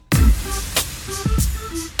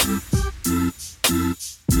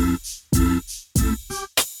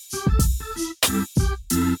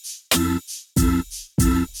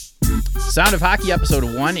Sound of Hockey episode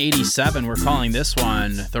 187. We're calling this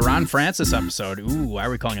one the Ron Francis episode. Ooh, why are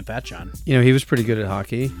we calling it that, John? You know, he was pretty good at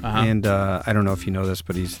hockey. And I don't know if you know this,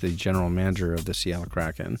 but he's the general manager of the Seattle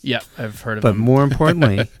Kraken. Yeah, I've heard of But him. more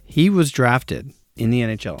importantly, he was drafted in the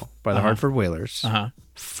NHL by the Hartford Whalers,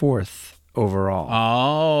 4th overall.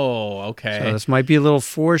 Oh, okay. So this might be a little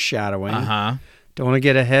foreshadowing. Don't want to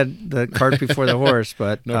get ahead the cart before the horse,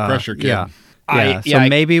 but no pressure, kid. Yeah. I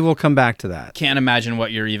Maybe we'll come back to that. Can't imagine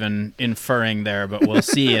what you're even inferring there, but we'll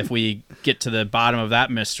see if we get to the bottom of that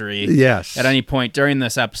mystery. Yes. At any point during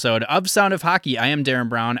this episode of Sound of Hockey. I am Darren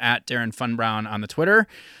Brown at Darren Fun Brown on the Twitter.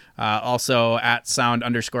 Also at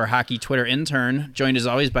Sound_Hockey Twitter intern, joined as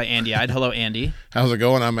always by Andy Ide. Hello, Andy. How's it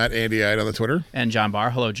going? I'm at Andy Ide on the Twitter. And John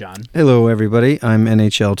Barr. Hello, John. Hello, everybody. I'm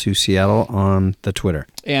NHL2 Seattle on the Twitter.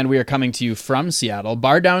 And we are coming to you from Seattle,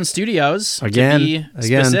 Bar Down Studios. Again. To be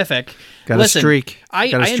specific. Got Listen, a streak. I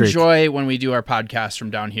enjoy when we do our podcast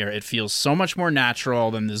from down here. It feels so much more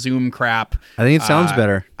natural than the Zoom crap. I think it sounds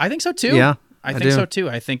better. I think so too. Yeah. I think so too.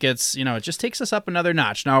 I think it's, it just takes us up another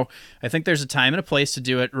notch. Now, I think there's a time and a place to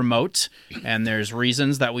do it remote, and there's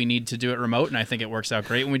reasons that we need to do it remote, and I think it works out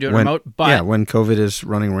great when we do it remote. But when COVID is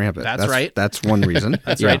running rampant. That's right. That's one reason.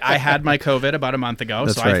 That's right. I had my COVID about a month ago,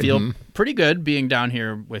 That's so right. I feel pretty good being down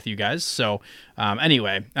here with you guys. So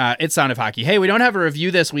anyway, it's Sound of Hockey. Hey, we don't have a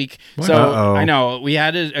review this week. So I know we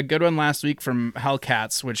had a good one last week from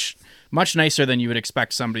Hellcats, which much nicer than you would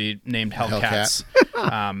expect somebody named Hellcats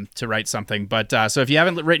to write something. But so if you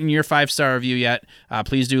haven't written your 5-star review yet,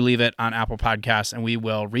 please do leave it on Apple Podcasts, and we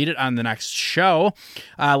will read it on the next show.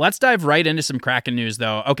 Let's dive right into some Kraken news,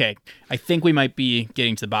 though. Okay, I think we might be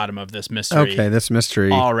getting to the bottom of this mystery. Okay, this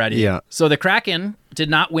mystery. Already. Yeah. So the Kraken did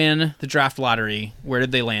not win the draft lottery. Where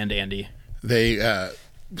did they land, Andy? They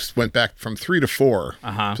went back from 3 to 4.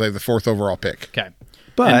 So they have the 4th overall pick. Okay.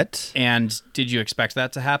 But... And did you expect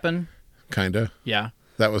that to happen? Kinda. Yeah.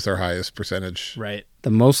 That was their highest percentage. Right.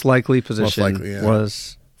 The most likely position yeah.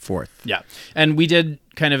 was 4th. Yeah. And we did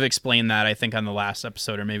kind of explain that, I think, on the last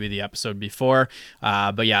episode or maybe the episode before.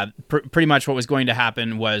 But yeah, pretty much what was going to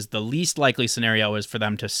happen was the least likely scenario was for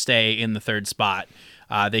them to stay in the 3rd spot.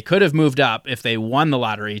 They could have moved up if they won the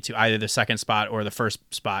lottery to either the 2nd spot or the 1st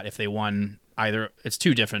spot if they won either. It's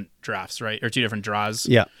 2 different drafts, right? Or 2 different draws.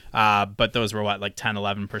 Yeah. But those were like 10,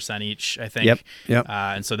 11% each, I think. Yep.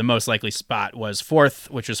 And so the most likely spot was 4th,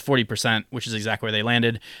 which was 40%, which is exactly where they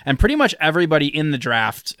landed. And pretty much everybody in the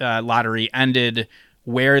draft lottery ended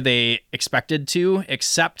where they expected to,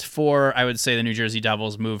 except for, I would say, the New Jersey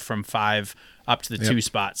Devils moved from 5 up to the 2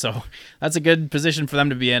 spot. So that's a good position for them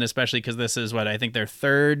to be in, especially because this is what I think their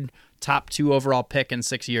 3rd top 2 overall pick in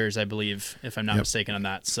 6 years, I believe, if I'm not mistaken on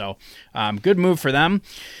that. So good move for them.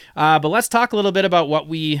 But let's talk a little bit about what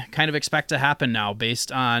we kind of expect to happen now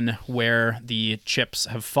based on where the chips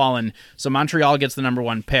have fallen. So Montreal gets the number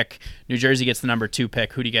 1 pick. New Jersey gets the number 2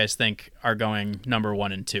 pick. Who do you guys think are going number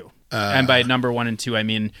 1 and 2? And by number 1 and 2, I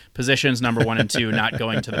mean positions number 1 and 2, not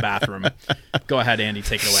going to the bathroom. Go ahead, Andy,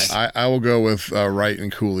 take it away. I will go with Wright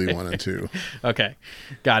and Cooley 1 and 2. Okay,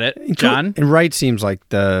 got it. John? And Wright seems like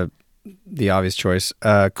the obvious choice.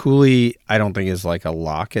 Cooley, I don't think is like a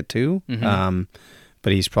lock at 2,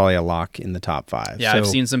 but he's probably a lock in the top 5. Yeah, I've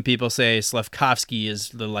seen some people say Slafkovsky is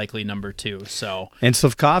the likely number 2. So and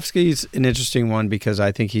Slafkovsky's an interesting one because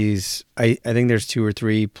I think I think there's 2 or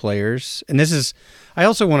 3 players, and this is. I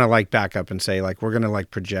also want to back up and say we're going to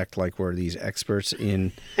project we're these experts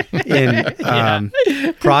in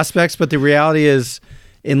prospects, but the reality is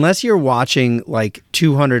unless you're watching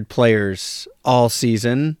 200 players all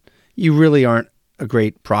season, you really aren't a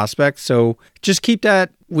great prospect. So just keep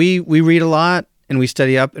that. We read a lot and we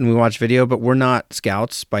study up and we watch video, but we're not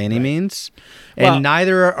scouts by any means. And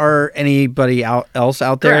neither are anybody else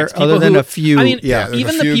out there other than a few. I mean, Yeah,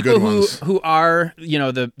 even the people ones. who are,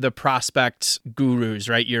 the prospect gurus,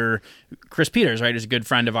 right? Chris Peters, right, is a good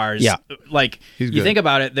friend of ours. Yeah. He's You good. think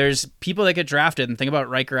about it, there's people that get drafted, and think about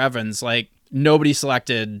Riker Evans,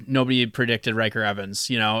 nobody predicted Riker Evans,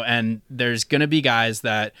 and there's going to be guys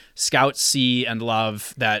that scouts see and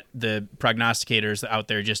love that the prognosticators out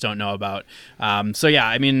there just don't know about. So yeah,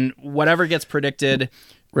 I mean, whatever gets predicted,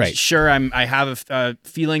 Right. Sure, I have a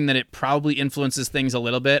feeling that it probably influences things a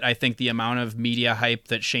little bit. I think the amount of media hype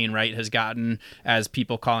that Shane Wright has gotten as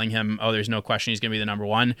people calling him, there's no question he's going to be the number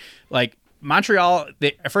 1. Montreal,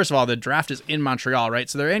 first of all, the draft is in Montreal, right?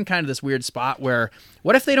 So they're in kind of this weird spot where,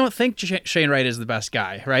 what if they don't think Shane Wright is the best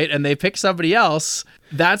guy, right? And they pick somebody else.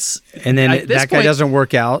 And then that guy doesn't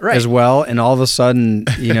work out as well, and all of a sudden,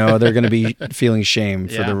 they're going to be feeling shame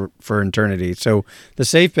for eternity. So the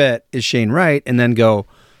safe bet is Shane Wright, and then go,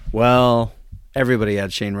 well, everybody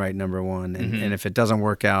had Shane Wright number one, and if it doesn't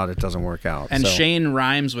work out, it doesn't work out. And So Shane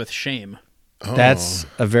rhymes with shame. that's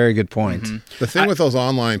a very good point. The thing with those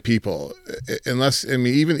online people,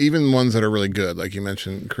 even ones that are really good, like you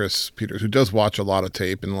mentioned, Chris Peters, who does watch a lot of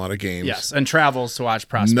tape and a lot of games. Yes, and travels to watch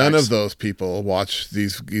prospects. None of those people watch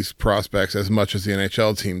these prospects as much as the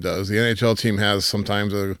NHL team does. The NHL team has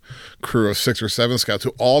sometimes a crew of 6 or 7 scouts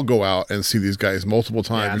who all go out and see these guys multiple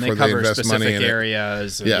times and before they they cover invest specific money in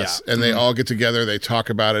areas. it. Yes, and they all get together. They talk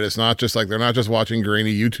about it. It's not just like they're not just watching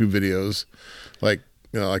grainy YouTube videos, like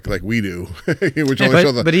we do, which only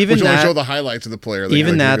show the highlights of the player.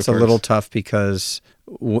 Even that's a little tough because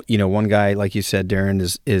one guy, like you said,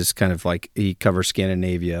 Darren, is kind of like he covers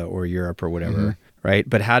Scandinavia or Europe or whatever, right?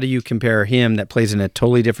 But how do you compare him that plays in a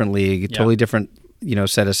totally different league, totally different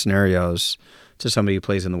set of scenarios to somebody who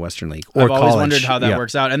plays in the Western League or I've college? always wondered how that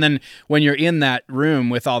works out. And then when you're in that room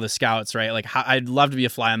with all the scouts, right? Like I'd love to be a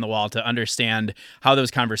fly on the wall to understand how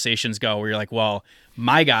those conversations go. Where you're like, well,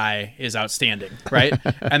 my guy is outstanding, right?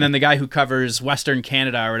 And then the guy who covers Western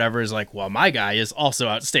Canada or whatever is like, well, my guy is also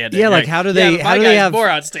outstanding. Yeah, like right? how do they have more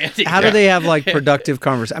outstanding? How do they have like productive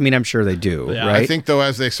conversations? I mean, I'm sure they do, right? I think though,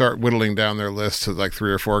 as they start whittling down their list to like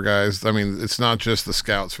 3 or 4 guys, I mean, it's not just the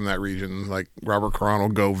scouts from that region. Like Robert Caron will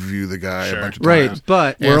go view the guy a bunch of times, right?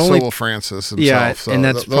 But and so will Francis himself. So and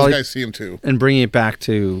that's those guys see him too. And bringing it back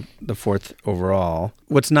to the 4th overall,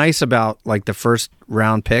 what's nice about like the first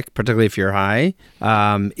round pick, particularly if you're high,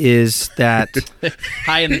 is that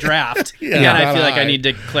high in the draft. And I feel like I need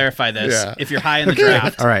to clarify this. Yeah. If you're high in the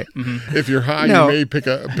draft, all right. If you're high, No, you may pick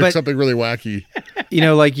something really wacky.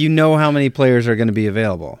 Like how many players are going to be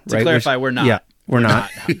available. To right? clarify, we're not. Yeah, we're not.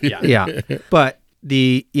 Yeah. But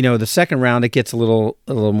the second round, it gets a little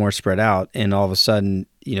more spread out, and all of a sudden,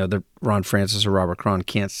 the Ron Francis or Robert Cron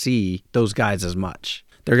can't see those guys as much.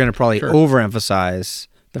 They're going to probably overemphasize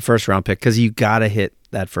the first round pick because you got to hit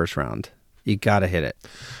that first round. You got to hit it.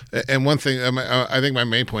 And one thing, I think my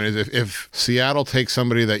main point is if Seattle takes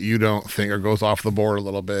somebody that you don't think or goes off the board a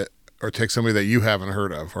little bit, or takes somebody that you haven't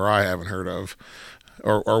heard of or I haven't heard of,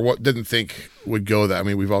 or what didn't think would go that. I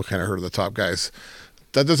mean, we've all kind of heard of the top guys.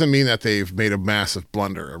 That doesn't mean that they've made a massive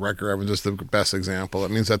blunder. Riker Evans is the best example.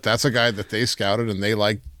 It means that that's a guy that they scouted and they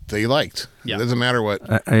liked. Yeah. It doesn't matter what.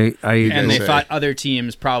 And they thought other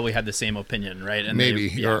teams probably had the same opinion, right? And maybe,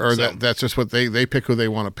 that's just what they pick who they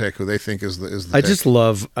want to pick, who they think is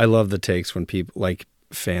the. I love the takes when people like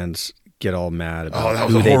fans get all mad about that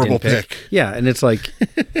was who a they horrible didn't pick. Yeah, and it's like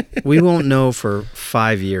we won't know for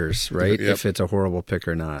 5 years, right? Yep. If it's a horrible pick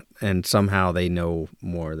or not, and somehow they know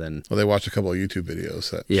more than. Well, they watched a couple of YouTube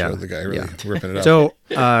videos that showed the guy really ripping it up. So,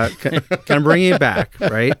 kind of bringing it back,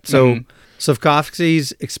 right? So.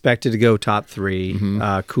 Slafkovsky's expected to go top 3.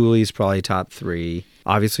 Cooley's probably top 3.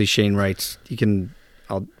 Obviously, Shane Wright's,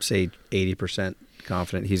 I'll say 80%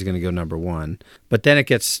 confident he's going to go number 1. But then it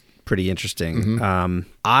gets pretty interesting.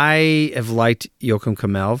 I have liked Joachim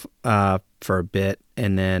Kemell for a bit.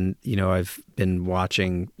 And then, I've been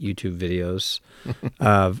watching YouTube videos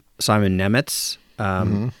of Simon Nemetz,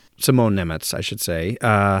 Simone Nemetz, I should say.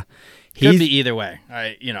 Could be either way.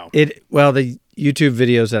 The YouTube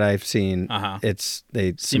videos that I've seen, it's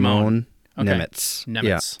Simone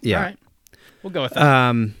Nemetz. Yeah. All right. We'll go with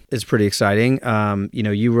that. It's pretty exciting.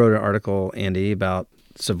 You wrote an article, Andy, about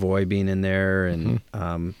Savoy being in there and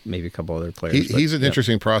maybe a couple other players. He's an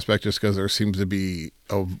interesting prospect just because there seems to be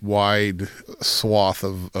a wide swath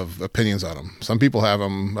of opinions on him. Some people have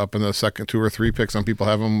him up in the second 2 or 3 picks. Some people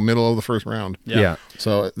have him middle of the first round. Yeah.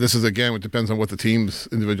 So this is, again, it depends on what the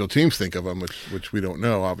individual teams think of him, which we don't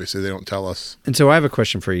know. Obviously, they don't tell us. And so I have a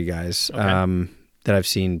question for you guys that I've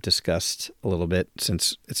seen discussed a little bit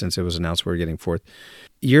since it was announced we were getting 4th.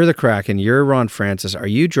 You're the Kraken. You're Ron Francis. Are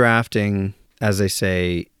you drafting, as they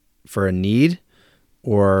say, for a need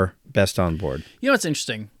or best on board? It's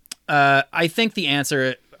interesting. I think the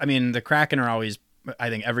answer, the Kraken are always, I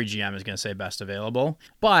think every GM is going to say best available.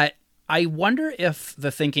 But I wonder if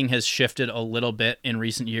the thinking has shifted a little bit in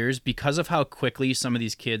recent years because of how quickly some of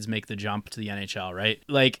these kids make the jump to the NHL, right?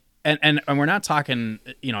 Like, and we're not talking,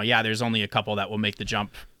 there's only a couple that will make the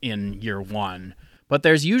jump in year 1. But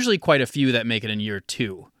there's usually quite a few that make it in year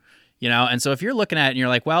 2, And so if you're looking at it and you're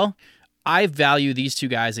like, well, I value these 2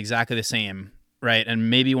 guys exactly the same, right?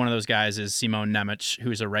 And maybe one of those guys is Simone Nemetz,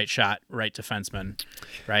 who's a right defenseman,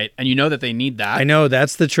 right? And that they need that. I know,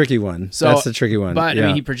 that's the tricky one. That's the tricky one. But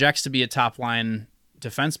he projects to be a top-line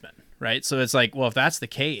defenseman, right? So it's like, well, if that's the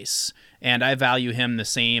case, and I value him the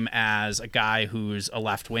same as a guy who's a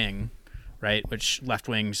left wing, right? Which left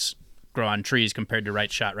wings grow on trees compared to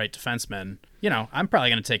right shot, right defenseman, I'm probably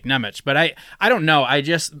going to take Nemec. But I don't know.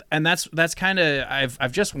 That's kind of,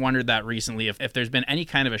 I've just wondered that recently if there's been any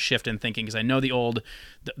kind of a shift in thinking, because I know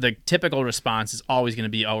the typical response is always going to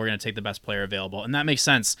be, oh, we're going to take the best player available. And that makes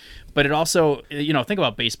sense. But it also, think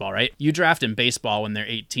about baseball, right? You draft in baseball when they're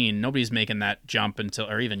 18, nobody's making that jump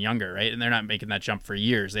or even younger, right? And they're not making that jump for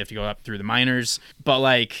years. They have to go up through the minors. But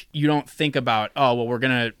like, you don't think about, oh,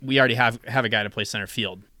 well, we already have a guy to play center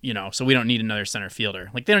field, so we don't need another center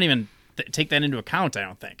fielder. Like, they don't even take that into account, I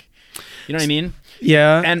don't think. You know what I mean?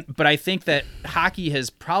 Yeah. But I think that hockey has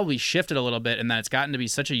probably shifted a little bit, and that it's gotten to be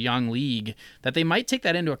such a young league that they might take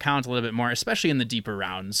that into account a little bit more, especially in the deeper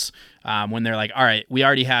rounds, when they're like, all right, we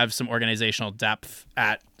already have some organizational depth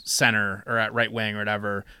at center or at right wing or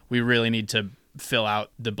whatever. We really need to fill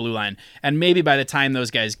out the blue line. And maybe by the time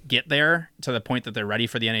those guys get there to the point that they're ready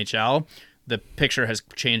for the NHL, the picture has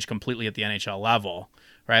changed completely at the NHL level.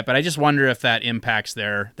 Right, but I just wonder if that impacts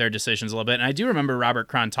their decisions a little bit. And I do remember Robert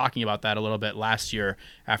Cron talking about that a little bit last year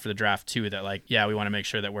after the draft too. That we want to make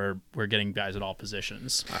sure that we're getting guys at all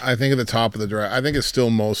positions. I think at the top of the draft, I think it's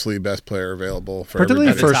still mostly best player available for particularly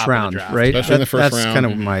the everybody. first round, right? Especially in the first that's round. kind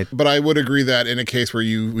of my. But I would agree that in a case where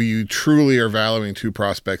you truly are valuing two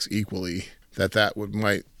prospects equally, that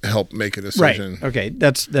might help make a decision. Right. Okay,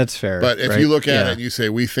 that's fair. But if right? you look at it and you say,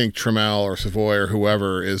 we think Trammell or Savoy or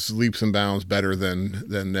whoever is leaps and bounds better than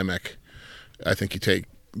Nemec, I think you take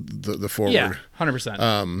the forward. Yeah,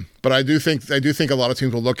 100%. But I do think a lot of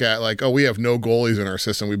teams will look at like, oh, we have no goalies in our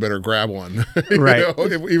system, we better grab one. Right.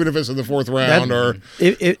 Even if it's in the fourth round,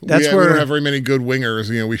 we don't have very many good wingers.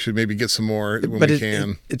 We should maybe get some more when we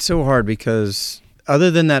can. It's so hard because other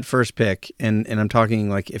than that first pick, and I'm talking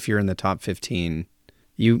like if you're in the top 15,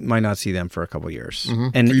 you might not see them for a couple years. Mm-hmm.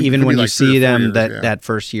 And even when you see them, that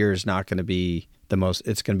first year is not going to be the most.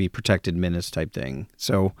 It's going to be protected minutes type thing.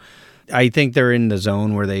 So I think they're in the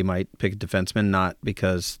zone where they might pick a defenseman, not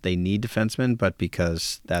because they need defensemen, but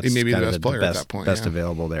because that's maybe kind the best of player at that point, best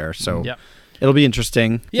available there. So yep. It'll be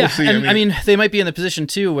interesting. Yeah, we'll see. And I mean, they might be in the position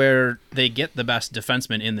too where they get the best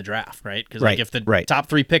defenseman in the draft, right? Because like if the top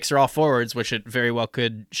 3 picks are all forwards, which it very well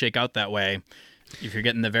could shake out that way, if you're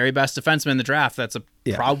getting the very best defenseman in the draft, that's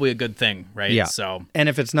probably a good thing, right? Yeah. So, and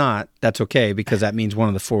if it's not, that's okay because that means one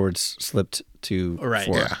of the forwards slipped to 4.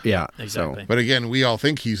 Yeah, exactly. So. But again, we all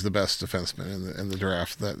think he's the best defenseman in the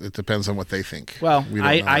draft. That it depends on what they think. Well,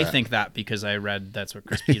 I think that because I read that's what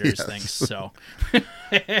Chris Peters thinks. So,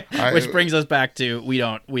 which brings us back to we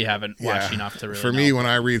haven't watched enough to really. For me, when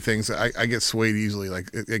I read things, I get swayed easily. Like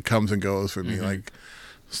it comes and goes for me. Mm-hmm. Like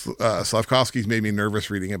Slavkovsky's made me nervous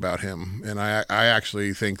reading about him, and I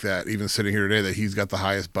actually think that even sitting here today, that he's got the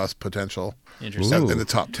highest bust potential. Interesting. In the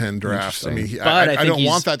top 10 drafts. I mean, I don't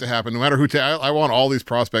want that to happen. No matter who, I want all these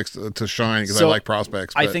prospects to shine because I like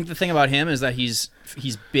prospects. But I think the thing about him is that he's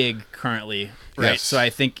big currently, right? Yes. So I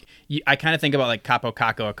think I kind of think about like Capo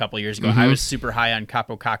Caco a couple years ago. Mm-hmm. I was super high on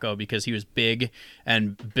Capo Caco because he was big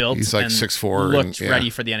and built. He's like and 6'4", looked ready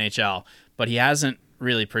for the NHL, but he hasn't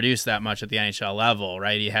really produced that much at the NHL level,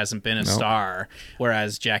 right? He hasn't been a star,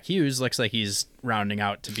 whereas Jack Hughes looks like he's rounding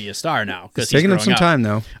out to be a star now. It's taking him some time,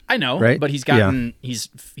 though. I know, right? But he's gotten he's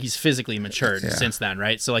physically matured since then,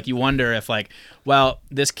 right? So like you wonder if like, well,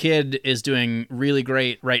 this kid is doing really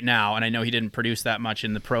great right now, and I know he didn't produce that much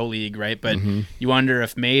in the pro league, right? But you wonder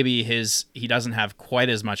if maybe he doesn't have quite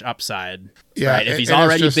as much upside. Yeah, right? If he's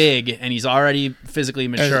already big and he's already physically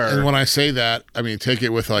mature. And when I say that, I mean take it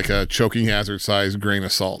with like a choking hazard size grain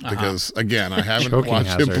of salt because again, I haven't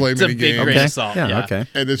watched him play many games. Grain of salt. Yeah, okay.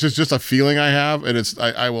 And it's just a feeling I have, and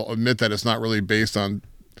I will admit that it's not really based on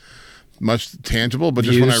much tangible, but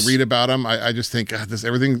just when I read about him, I just think God,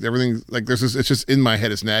 everything like it's just in my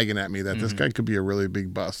head, it's nagging at me that this guy could be a really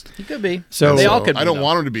big bust. He could be. So they all could. I don't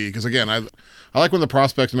want him to be because again, I like when the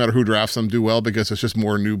prospects, no matter who drafts them, do well because it's just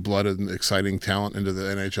more new-blooded and exciting talent into the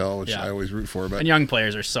NHL, which I always root for. But and young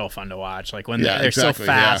players are so fun to watch. Like when they're so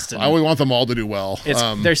fast. Yeah. And I always want them all to do well.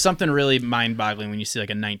 There's something really mind-boggling when you see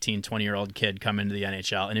like a 19, 20-year-old kid come into the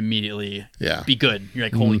NHL and immediately be good. You're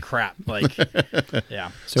like, holy crap! Like,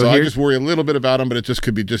 yeah. So I just worry a little bit about him, but it just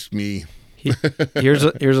could be just me. Here's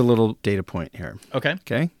a little data point here. Okay.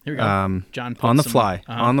 Here we go. John on the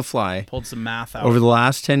fly. Pulled some math out. Over the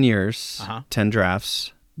last 10 years, 10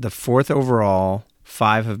 drafts, the 4th overall,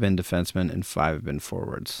 5 have been defensemen and 5 have been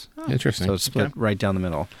forwards. Oh, interesting. So it's split right down the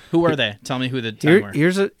middle. Who were they? Tell me who the 10 were.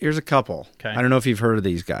 Here's a couple. Okay. I don't know if you've heard of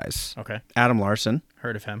these guys. Okay. Adam Larson.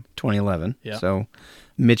 Heard of him. 2011. Yeah. So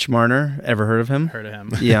Mitch Marner, ever heard of him? Heard of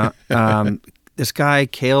him. Yeah. This guy,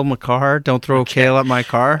 Cale Makar, don't throw Cale at my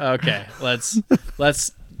car. Okay, let's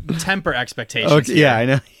temper expectations. Okay, yeah, I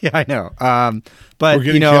know. Yeah, I know. But We're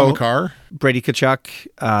getting Cale Makar. Brady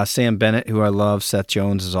Tkachuk, Sam Bennett, who I love, Seth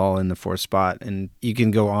Jones is all in the 4th spot, and you can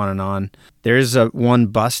go on and on. There's one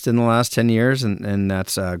bust in the last 10 years, and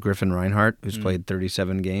that's Griffin Reinhart, who's played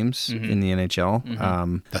 37 games in the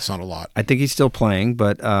NHL. That's not a lot. I think he's still playing,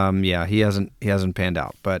 but he hasn't panned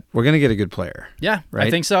out. But we're gonna get a good player. Yeah, right?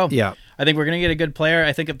 I think so. Yeah. I think we're going to get a good player.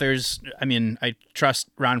 I think I trust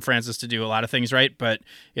Ron Francis to do a lot of things right, but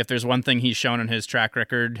if there's one thing he's shown in his track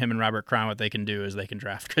record, him and Robert Crown, what they can do is they can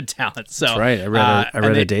draft good talent. So That's right. I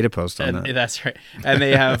read a data post on that. That's right. And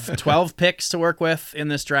they have 12 picks to work with in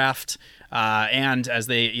this draft. And as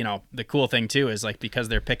they, the cool thing too is like, because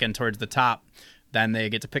they're picking towards the top, then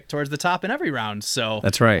they get to pick towards the top in every round. So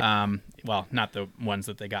that's right. Well, not the ones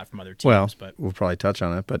that they got from other teams. Well, but we'll probably touch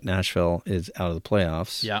on it. But Nashville is out of the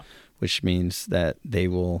playoffs. Yeah. Which means that they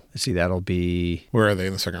will see. That'll be where are they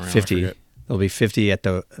in the second round? 50. They'll be 50 at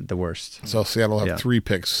the worst. So Seattle will have 3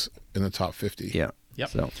 picks in the top 50. Yeah.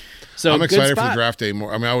 Yep. So I'm excited for draft day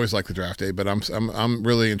more. I mean, I always like the draft day, but I'm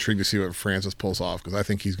really intrigued to see what Francis pulls off because I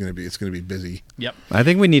think it's going to be busy. Yep. I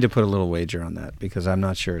think we need to put a little wager on that because I'm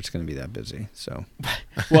not sure it's going to be that busy. So,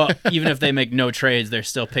 well, even if they make no trades, they're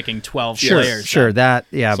still picking 12 players. Sure, that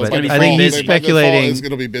So but I think he's speculating. It's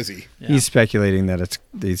going to be busy. Yeah. He's speculating that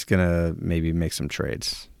he's going to maybe make some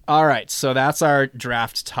trades. All right, so that's our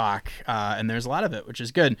draft talk, and there's a lot of it, which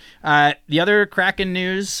is good. The other Kraken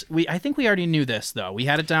news, I think we already knew this, though. We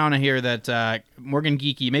had it down here that Morgan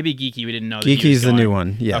Geekie, maybe Geekie, we didn't know that Geekie's the new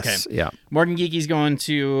one, yes. Okay. Yeah. Morgan Geekie's going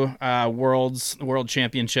to World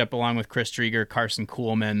Championship along with Chris Drieger, Carson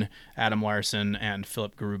Kuhlman, Adam Larson, and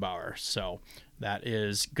Philip Grubauer. So that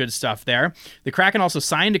is good stuff there. The Kraken also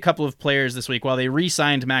signed a couple of players this week. Well, they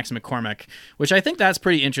re-signed Max McCormick, which I think that's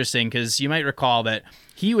pretty interesting because you might recall that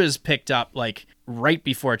he was picked up like right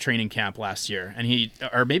before training camp last year, and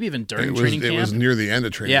or maybe even during training camp. It was near the end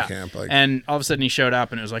of training camp. And all of a sudden he showed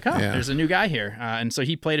up and it was like, there's a new guy here. And so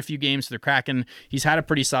he played a few games for the Kraken. He's had a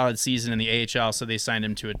pretty solid season in the AHL, so they signed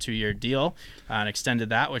him to a 2-year deal and extended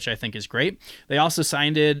that, which I think is great. They also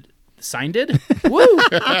signed Woo!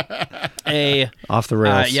 Off the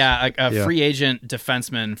rails. A free agent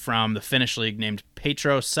defenseman from the Finnish league named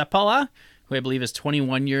Petro Seppala, who I believe is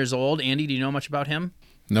 21 years old. Andy, do you know much about him?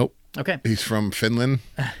 Nope. Okay. He's from Finland.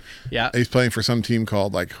 Yeah. He's playing for some team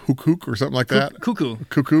called like Hukuk or something like that.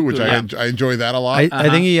 Cuckoo, which I enjoy that a lot. I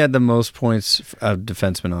think he had the most points of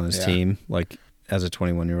defenseman on his team, like as a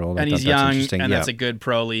 21-year-old. And he's young, and that's a good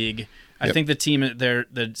pro league. I think the team,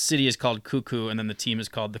 the city is called Cuckoo, and then the team is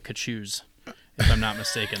called the Kachoos, if I'm not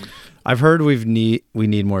mistaken. I've heard we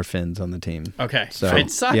need more Finns on the team. Okay, so I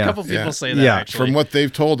saw a couple people say that. Actually, from what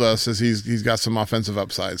they've told us, is he's got some offensive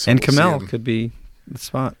upside. So and Kamel could be the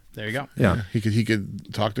spot. There you go. Yeah, he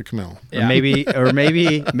could talk to Kamel. Yeah. Or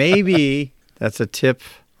maybe that's a tip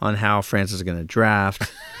on how France is going to draft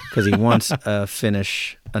because he wants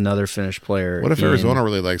another Finnish player. What if Arizona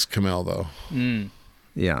really likes Kamel though?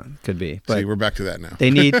 Yeah, could be. But see, we're back to that now. They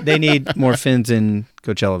need more Finns in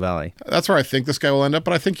Coachella Valley. That's where I think this guy will end up.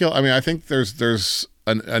 But I think I think there's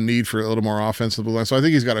a need for a little more offense in the blue line. So I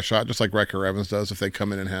think he's got a shot, just like Riker Evans does. If they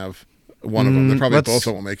come in and have one of them, they probably both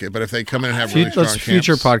won't make it. But if they come in and have really strong let's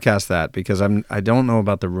future podcast that because I don't know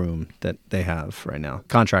about the room that they have right now,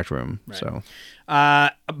 contract room. Right. So.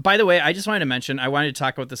 By the way, I just wanted to mention I wanted to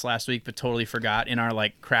talk about this last week, but totally forgot in our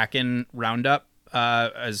Kraken roundup.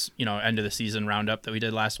 As end of the season roundup that we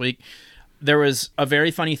did last week, there was a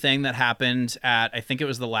very funny thing that happened at, I think it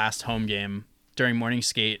was the last home game during morning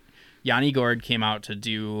skate. Yanni Gourde came out to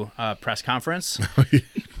do a press conference.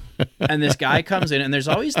 And this guy comes in, and there's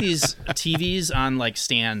always these TVs on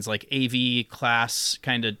stands, like AV class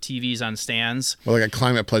kind of TVs on stands. Well, like a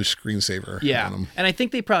Climate Pledge screensaver. Yeah. On them. And I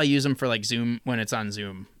think they probably use them for Zoom when it's on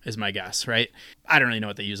Zoom, is my guess, right? I don't really know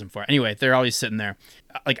what they use them for. Anyway, they're always sitting there,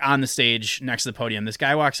 on the stage next to the podium. This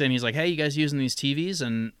guy walks in, he's like, "Hey, you guys using these TVs?"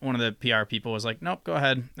 And one of the PR people was like, "Nope, go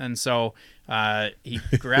ahead." And so he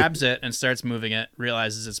grabs it and starts moving it,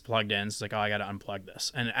 realizes it's plugged in. It's like, "Oh, I got to unplug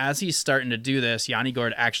this." And as he's starting to do this, Yanni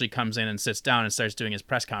Gourde actually comes in and sits down and starts doing his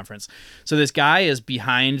press conference. So this guy is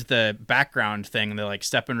behind the background thing, the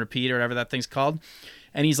step and repeat or whatever that thing's called.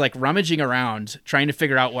 And he's rummaging around trying to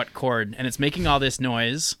figure out what chord, and it's making all this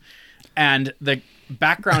noise. And the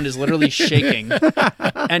background is literally shaking.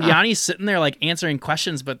 And Yanni's sitting there answering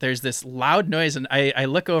questions, but there's this loud noise. And I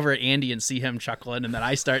look over at Andy and see him chuckling, and then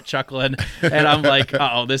I start chuckling, and I'm like,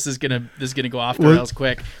 "Uh-oh, this is gonna go off the rails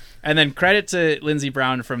quick." And then credit to Lindsey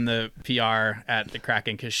Brown from the PR at the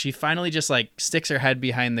Kraken, because she finally just sticks her head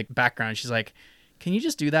behind the background. She's like, can you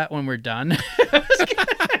just do that when we're done?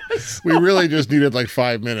 We really just needed like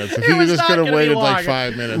 5 minutes. If he was just not could have gonna be waited long. like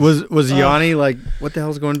 5 minutes. Was Yanni like, what the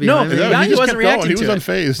hell's going No, behind me? No, Yanni he just wasn't kept going. reacting He to was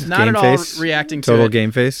it. unfazed. Not Game at all face? reacting to Total it.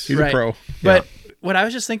 game face? He's a pro. But what I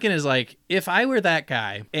was just thinking is like, if I were that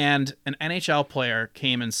guy and an NHL player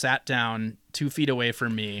came and sat down 2 feet away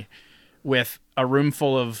from me with a room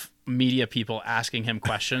full of media people asking him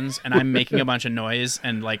questions, and I'm making a bunch of noise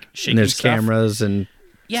and like shaking And there's stuff. cameras and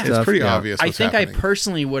Yeah, It's pretty yeah. obvious I what's think happening. I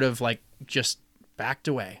personally would have like just backed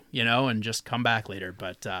away, and just come back later.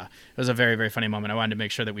 But it was a very, very funny moment. I wanted to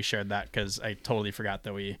make sure that we shared that because I totally forgot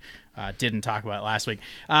that we didn't talk about it last week.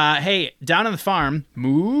 Hey, down on the farm,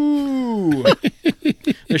 moo!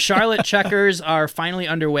 The Charlotte Checkers are finally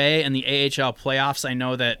underway in the AHL playoffs. I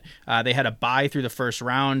know that they had a bye through the first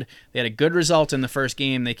round. They had a good result in the first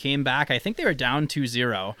game. They came back. I think they were down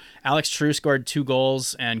 2-0. Alex True scored 2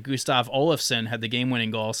 goals, and Gustav Olofsson had the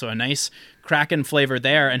game-winning goal. So a nice Kraken flavor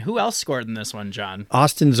there. And who else scored in this one, John?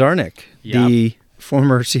 Austin Zarnik, Yep. the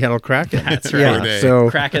former Seattle Kraken. That's right. Yeah, so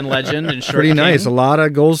Kraken legend and short pretty king. nice. A lot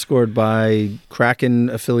of goals scored by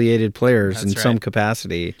Kraken-affiliated players in That's some right.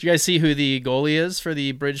 capacity. Do you guys see who the goalie is for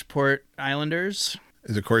the Bridgeport Islanders?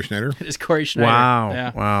 Is it Corey Schneider? It is Corey Schneider. Wow,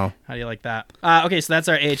 Yeah. wow. How do you like that? Okay, so that's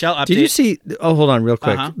our AHL update. Did you see? Oh, hold on, real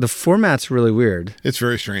quick. Uh-huh. The format's really weird. It's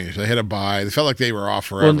very strange. They had a bye. They felt like they were off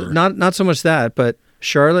forever. Well, not so much that, but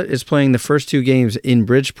Charlotte is playing the first 2 games in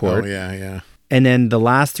Bridgeport, Oh, yeah. and then the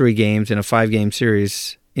last 3 games in a 5-game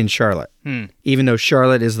series in Charlotte. Even though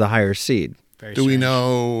Charlotte is the higher seed. Very Do we strange.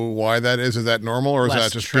 know why that is? Is that normal, or is Less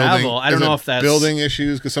that just travel. building? I don't is know it if that's- building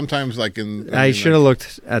issues. Because sometimes, like in I should have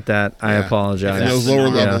looked at that. I Yeah. apologize. in those That's lower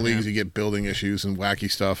the level norm. leagues, you get building issues and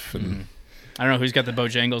wacky stuff. And I don't know who's got the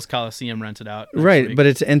Bojangles Coliseum rented out. next Right, week. but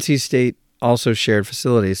it's NC State also shared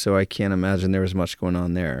facilities, so I can't imagine there was much going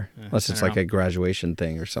on there. Unless it's I don't like know. a graduation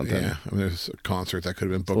thing or something. yeah, I mean, there's a concert that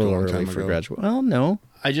could have been A booked a little long early time for ago. graduate. Well, no.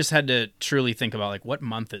 I just had to truly think about like what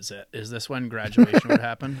month is it? Is this when graduation would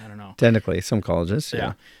happen? I don't know. Technically, some colleges.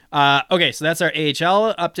 Yeah. Okay, so that's our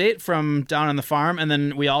AHL update from down on the farm, and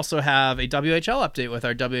then we also have a WHL update with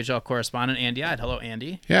our WHL correspondent Andy Ide. Hello,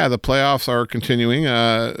 Andy. Yeah, the playoffs are continuing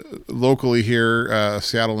locally here.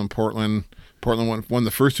 Seattle and Portland. Portland won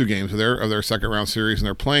the first 2 games of their second round series, and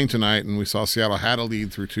they're playing tonight. And we saw Seattle had a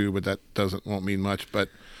lead through 2, but that won't mean much. But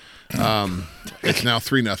it's now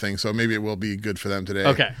 3-0, so maybe it will be good for them today.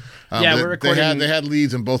 Okay. Yeah, we're recording. They had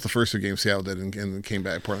leads in both the first 2 games. Seattle did, and came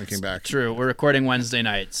back. Portland came back. True. We're recording Wednesday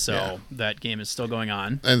night, so Yeah. that game is still going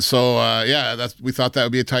on. And so, we thought that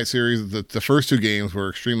would be a tight series. The first 2 games were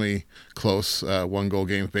extremely close, 1-goal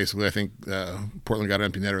games, basically. I think Portland got an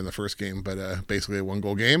empty netter in the first game, but basically a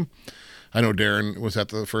 1-goal game. I know Darren was at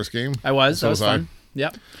the first game. I was. So That was I. fun.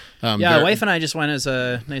 Yep. Yeah, Darren- wife and I just went as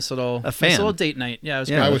a nice little date night. Yeah, it was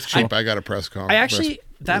Yeah, great. I was cheap. I got a press conference. I actually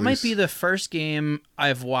that might be the first game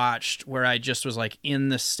I've watched where I just was like in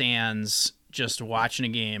the stands just watching a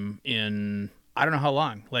game in I don't know how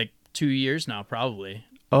long, like 2 years now probably.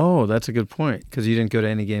 Oh, that's a good point, because you didn't go to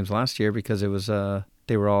any games last year because it was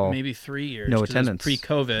they were all Maybe 3 years. No 'cause it was attendance.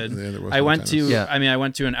 Pre-COVID. Yeah, there was I no went attendance. to. Yeah. I mean, I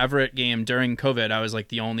went to an Everett game during COVID. I was like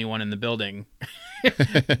the only one in the building,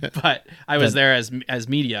 but I was there as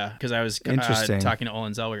media because I was Interesting. talking to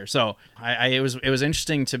Olin Zellweger. So it was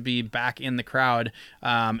interesting to be back in the crowd.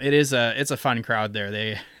 It's a fun crowd there.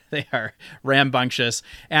 They are rambunctious,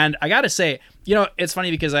 and I gotta say, it's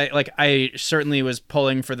funny because I certainly was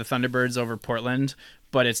pulling for the Thunderbirds over Portland.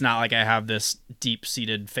 But it's not like I have this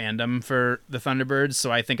deep-seated fandom for the Thunderbirds,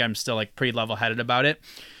 so I think I'm still like pretty level-headed about it.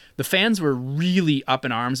 The fans were really up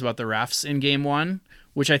in arms about the refs in Game 1,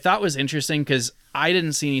 which I thought was interesting because I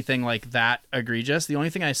didn't see anything like that egregious. The only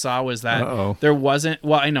thing I saw was that there wasn't.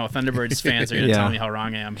 Well, I know Thunderbirds fans are going to Yeah. tell me how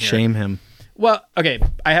wrong I am here. shame him. Well, okay,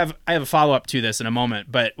 I have a follow-up to this in a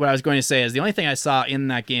moment, but what I was going to say is the only thing I saw in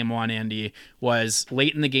that Game 1, Andy, was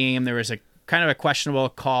late in the game there was a kind of a questionable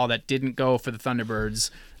call that didn't go for the Thunderbirds,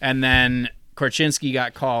 and then Korchinski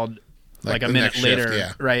got called like a the minute next later, shift,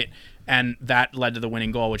 yeah. right? And that led to the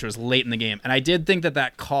winning goal, which was late in the game. And I did think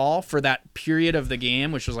that call for that period of the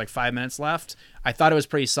game, which was like 5 minutes left, I thought it was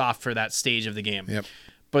pretty soft for that stage of the game. Yep.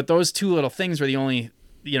 But those 2 little things were the only,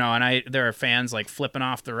 and there are fans like flipping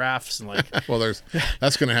off the refs and like. Well,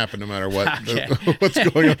 that's going to happen no matter what Okay. what's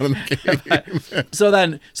going on in the game. So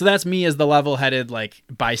that's me as the level-headed like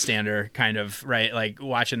bystander kind of, right, like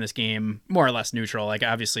watching this game more or less neutral. Like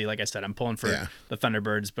obviously, like I said, I'm pulling for Yeah. the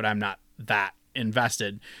Thunderbirds, but I'm not that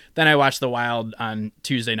invested. Then I watched the Wild on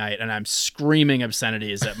Tuesday night and I'm screaming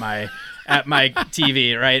obscenities at my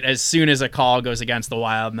TV, right, as soon as a call goes against the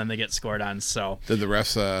Wild and then they get scored on. So Did the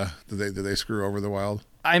refs did they screw over the Wild?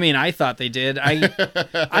 I mean, I thought they did.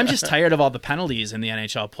 I'm just tired of all the penalties in the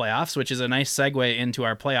NHL playoffs, which is a nice segue into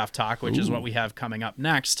our playoff talk, which is what we have coming up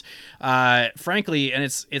next. Frankly, and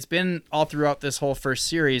it's been all throughout this whole first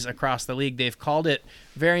series across the league, they've called it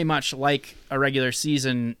very much like a regular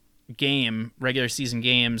season games,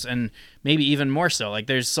 and maybe even more so. Like,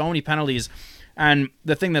 there's so many penalties, and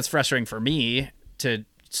the thing that's frustrating for me, to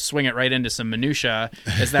swing it right into some minutia,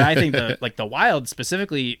 is that I think the Wild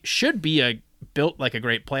specifically should be built like a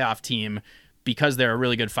great playoff team, because they're a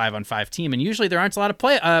really good 5-on-5 team, and usually there aren't a lot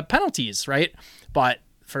of penalties, right? But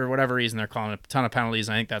for whatever reason, they're calling a ton of penalties,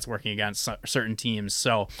 and I think that's working against certain teams.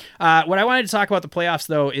 So what I wanted to talk about the playoffs,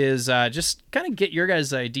 though, is just kind of get your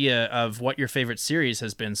guys' idea of what your favorite series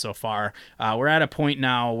has been so far. We're at a point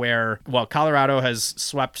now where, well, Colorado has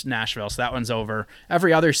swept Nashville, so that one's over.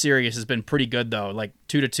 Every other series has been pretty good, though, like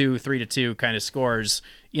 2-2, 3-2 kind of scores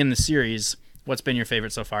in the series. What's been your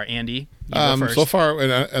favorite so far, Andy? You go first. So far,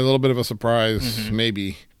 and a little bit of a surprise,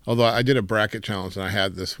 maybe. Although I did a bracket challenge, and I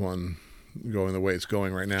had this one going the way it's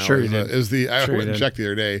going right now. Sure, you did. I went and checked the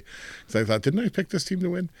other day because I thought, didn't I pick this team to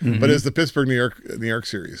win? But it's the Pittsburgh New York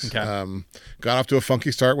series. Okay. Got off to a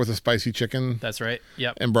funky start with a spicy chicken. That's right.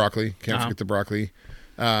 Yep. And broccoli. Can't forget the broccoli.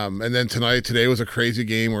 And then today was a crazy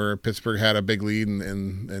game where Pittsburgh had a big lead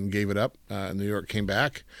and gave it up. New York came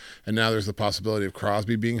back, and now there's the possibility of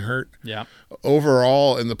Crosby being hurt. Yeah.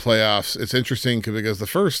 Overall, in the playoffs, it's interesting because the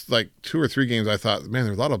first 2 or 3 games, I thought, man,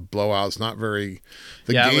 there's a lot of blowouts. Not very.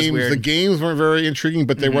 It was weird. The games weren't very intriguing,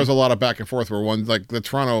 but there was a lot of back and forth. Where one, like the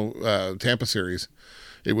Toronto Tampa series,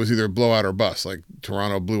 it was either blowout or bust. Like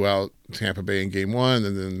Toronto blew out Tampa Bay in game 1,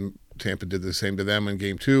 and then Tampa did the same to them in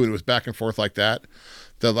game 2, and it was back and forth like that.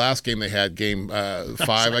 The last game they had, game 5,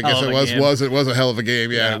 I guess it was a hell of a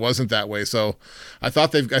game. Yeah, it wasn't that way. So I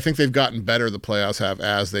think they've gotten better. The playoffs have,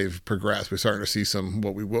 as they've progressed. We're starting to see some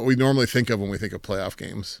what we normally think of when we think of playoff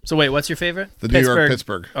games. So wait, what's your favorite? The New York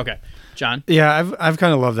Pittsburgh. Okay, John. Yeah, I've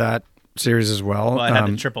kind of loved that series as well. Well, I had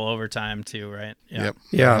the triple overtime too, right? Yep.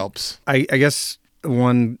 Yeah, that helps. I guess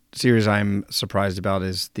one series I'm surprised about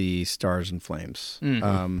is the Stars and Flames.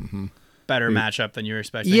 Better matchup than you were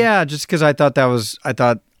expecting. Yeah, just because I thought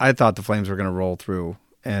the Flames were going to roll through,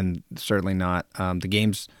 and certainly not. All the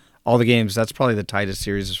games. That's probably the tightest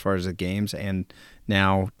series as far as the games, and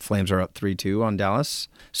now Flames are up 3-2 on Dallas.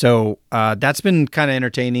 So that's been kind of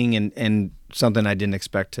entertaining and something I didn't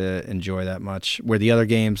expect to enjoy that much. Where the other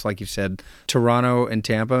games, like you said, Toronto and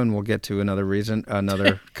Tampa, and we'll get to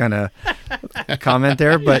another kind of comment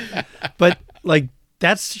there, but like.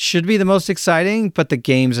 That should be the most exciting, but the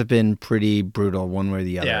games have been pretty brutal one way or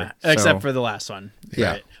the other. Yeah, except for the last one.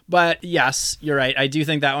 Yeah. Right. But yes, you're right. I do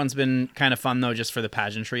think that one's been kind of fun, though, just for the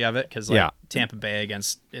pageantry of it, because Tampa Bay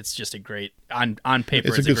it's just a great, on paper,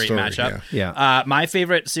 it's a great story, matchup. Yeah. My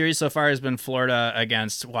favorite series so far has been Florida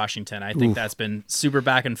against Washington. I think that's been super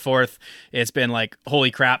back and forth. It's been like,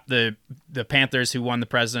 holy crap, the Panthers, who won the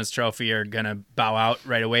President's Trophy, are going to bow out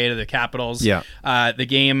right away to the Capitals. Yeah. The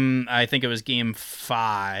game, I think it was game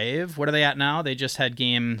 5. What are they at now? They just had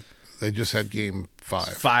game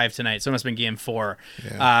 5 tonight, so it must have been game 4,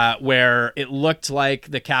 where it looked like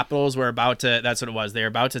the Capitals were about to, that's what it was, they were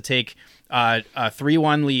about to take a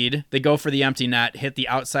 3-1 lead. They go for the empty net, hit the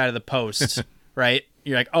outside of the post, right?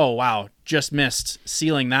 You're like, oh, wow, just missed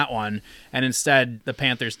sealing that one. And instead, the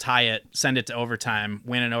Panthers tie it, send it to overtime,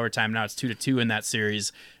 win in overtime. Now it's 2-2 in that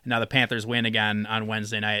series. And now the Panthers win again on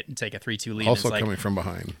Wednesday night and take a 3-2 lead. Also coming from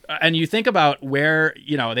behind. And you think about where,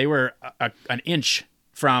 they were an inch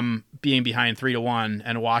from being behind 3-1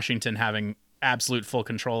 and Washington having absolute full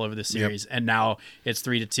control over the series. And now it's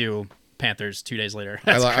 3-2 Panthers 2 days later.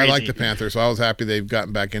 I like the Panthers, so I was happy they've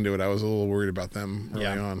gotten back into it. I was a little worried about them early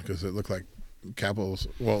on because it looked like Capitals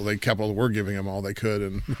were giving them all they could,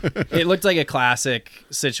 and it looked like a classic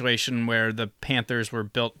situation where the Panthers were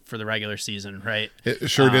built for the regular season, right? It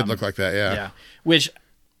sure did look like that, yeah. Which,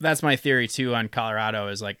 that's my theory too on Colorado,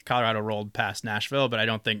 is like Colorado rolled past Nashville, but I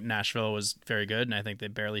don't think Nashville was very good, and I think they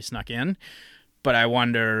barely snuck in. But I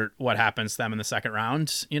wonder what happens to them in the second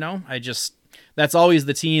round. That's always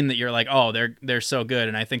the team that you're like, oh, they're so good,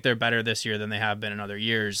 and I think they're better this year than they have been in other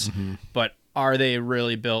years. Mm-hmm. But are they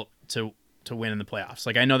really built to win in the playoffs?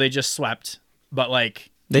 Like, I know they just swept, but like,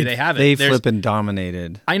 they have it. They flipping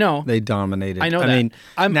dominated. I know. They dominated. I know that. I mean,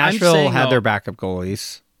 Nashville I'm saying, had though, their backup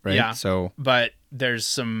goalies, right? Yeah. So, but there's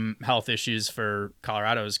some health issues for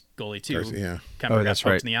Colorado's goalie too. Yeah. Kemper got that's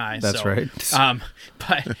poked right. in the eye. That's right.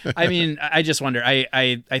 But I mean, I just wonder.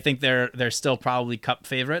 I think they're still probably Cup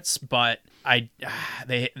favorites, but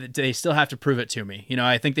they still have to prove it to me.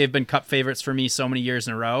 I think they've been Cup favorites for me so many years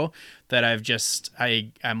in a row that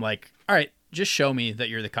I'm like, all right, just show me that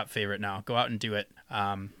you're the Cup favorite now. Go out and do it.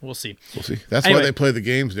 We'll see. We'll see. That's Anyway. why they play the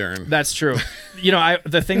games, Darren. That's true.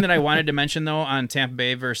 The thing that I wanted to mention though on Tampa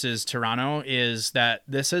Bay versus Toronto is that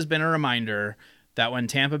this has been a reminder that when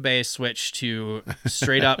Tampa Bay switched to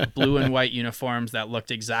straight up blue and white uniforms that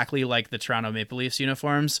looked exactly like the Toronto Maple Leafs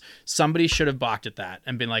uniforms, somebody should have balked at that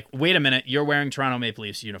and been like, wait a minute, you're wearing Toronto Maple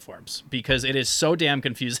Leafs uniforms, because it is so damn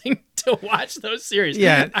confusing to watch those series.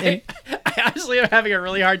 Yeah, I honestly am having a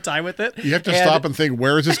really hard time with it. You have to stop and think,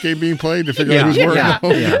 where is this game being played to figure out who's wearing Yeah.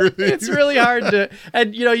 those Yeah. jerseys? It's really hard to,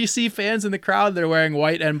 and you see fans in the crowd, they're wearing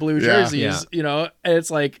white and blue jerseys, Yeah. and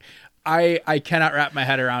it's like, I cannot wrap my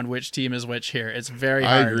head around which team is which here. It's very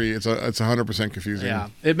I hard. agree. It's 100% confusing. Yeah.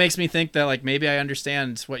 It makes me think that like maybe I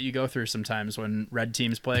understand what you go through sometimes when red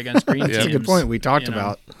teams play against green teams. That's a good point. We talked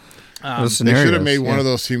about those They scenarios. should have made one yeah. of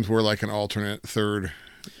those teams wear like an alternate third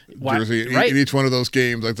Why- jersey in, right. in each one of those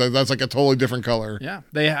games. Like that's like a totally different color. Yeah.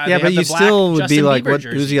 They Yeah, have but the you black still would be Justin like, Bieber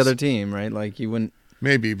who's the jerseys. other team, right? Like you wouldn't.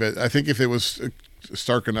 Maybe, but I think if it was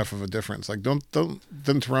stark enough of a difference, like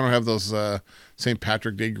didn't Toronto have those St.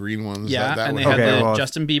 Patrick Day green ones? Yeah, that and they would had Okay, the well-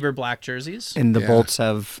 Justin Bieber black jerseys. And the Yeah. Bolts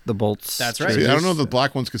have the Bolts. That's right. See, I don't know if jerseys. the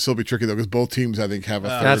black ones could still be tricky though, because both teams I think have a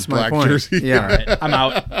third That's my black point. jersey. Yeah. All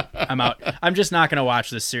right, I'm out. I'm just not going to watch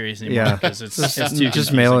this series anymore Yeah. because it's Just, too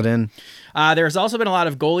just mail it confusing. in. There's also been a lot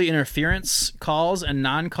of goalie interference calls and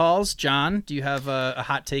non-calls. John, do you have a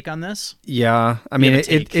hot take on this? Yeah, I mean, have a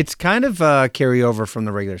take? it's kind of carryover from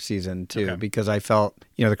the regular season too, Okay. because I felt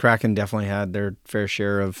the Kraken definitely had their fair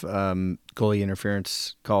share of goalie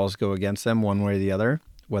interference calls go against them one way or the other,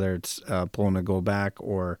 whether it's pulling a goal back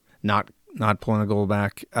or not pulling a goal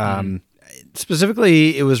back.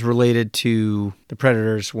 Specifically, it was related to the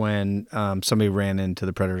Predators when somebody ran into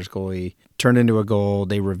the Predators goalie, turned into a goal.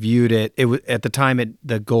 They reviewed it. It was at the time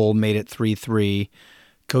the goal made it 3-3.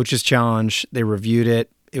 Coach's challenge. They reviewed it.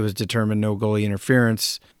 It was determined no goalie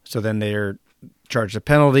interference. So then they're charged a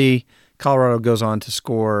penalty. Colorado goes on to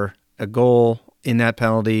score a goal in that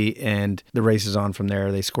penalty, and the race is on from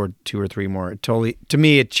there. They scored 2 or 3 more. To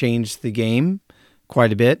me, it changed the game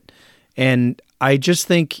quite a bit. And I just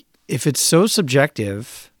think if it's so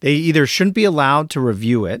subjective, they either shouldn't be allowed to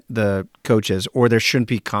review it, the coaches, or there shouldn't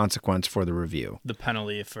be consequence for the review. The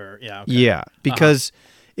penalty for okay. Yeah, because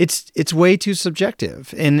it's way too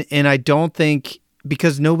subjective, and I don't think,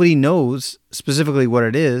 because nobody knows specifically what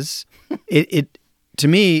it is. It to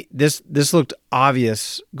me this looked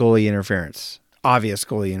obvious goalie interference.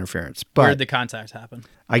 But Where'd the contact happen?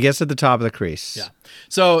 I guess at the top of the crease. Yeah.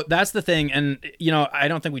 So that's the thing. And, I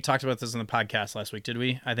don't think we talked about this in the podcast last week, did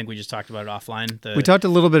we? I think we just talked about it offline. We talked a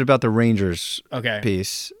little bit about the Rangers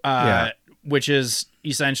piece. Which is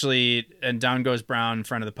essentially, and Down Goes Brown,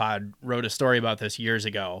 friend of the pod, wrote a story about this years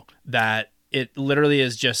ago, that it literally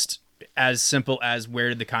is just as simple as where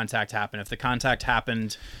did the contact happen. If the contact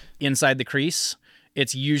happened inside the crease,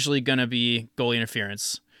 it's usually going to be goalie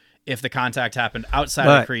interference. If the contact happened outside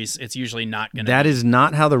of the crease, it's usually not going to. That is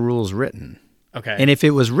not how the rule is written. Okay. And if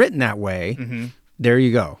it was written that way, there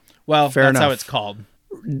you go. Well, Fair that's how enough. it's called.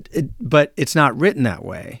 But it's not written that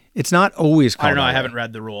way. It's not always called I don't know. that I way. haven't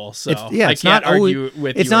read the rule, so It's I can't not always, argue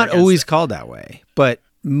with it's you or not against always it. called that way, but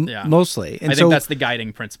Yeah. mostly. And I so, think that's the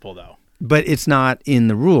guiding principle, though. but it's not in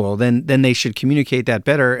the rule. Then they should communicate that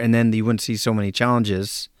better, and then you wouldn't see so many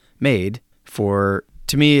challenges made for.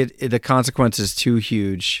 To me, the consequence is too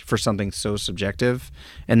huge for something so subjective,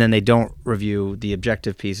 and then they don't review the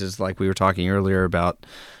objective pieces like we were talking earlier about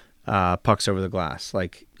pucks over the glass,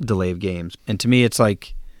 like delay of games. And to me, it's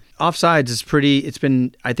like offsides is pretty. It's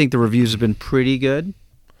been. I think the reviews have been pretty good.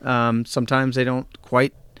 Sometimes they don't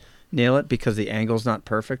quite nail it because the angle's not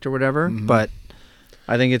perfect or whatever, but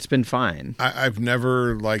I think it's been fine. I've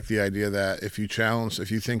never liked the idea that if you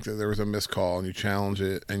think that there was a missed call and you challenge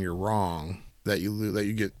it and you're wrong, that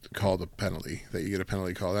you get called a penalty, that you get a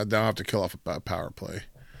penalty call. That don't have to kill off a power play.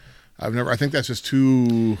 I think that's just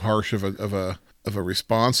too harsh of a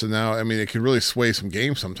response. And now, I mean, it can really sway some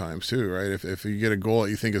games sometimes too, right? If you get a goal that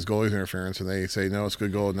you think is goalie interference and they say no, it's a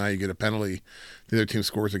good goal, and now you get a penalty, the other team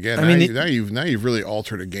scores again. Now you've really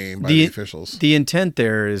altered a game by the officials. The intent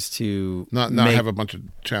there is to not have a bunch of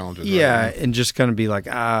challenges. Yeah, right? and just kind of be like,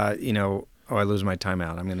 I lose my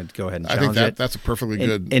timeout. I'm going to go ahead and challenge I think it. that's a perfectly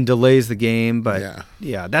good. And delays the game, but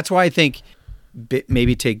Yeah. that's why I think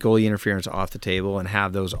maybe take goalie interference off the table and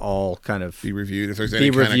have those all kind of be reviewed if there's any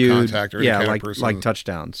kind of contact or any kind of person. like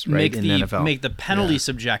touchdowns, right? in the NFL. Make the penalty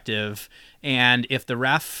subjective, and if the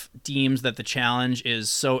ref deems that the challenge is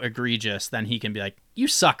so egregious, then he can be like, "You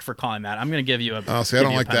suck for calling that. I'm going to give you a." Oh, see, I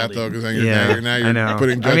don't like that though, because then I you're know.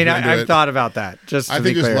 putting I mean, judgment into I've it. thought about that. Just I to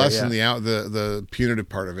think be just clear, lessen the punitive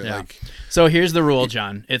part of it. Yeah. Like, So here's the rule,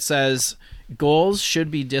 John. It says Goals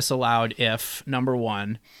should be disallowed if, number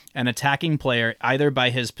one, an attacking player, either by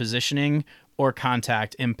his positioning or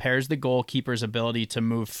contact, impairs the goalkeeper's ability to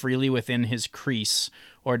move freely within his crease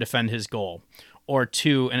or defend his goal. Or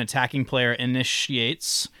two, an attacking player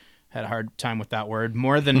initiates, had a hard time with that word,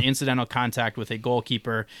 more than incidental contact with a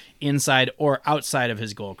goalkeeper inside or outside of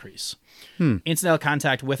his goal crease. Incidental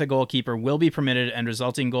contact with a goalkeeper will be permitted and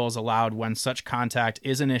resulting goals allowed when such contact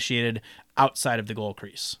is initiated outside of the goal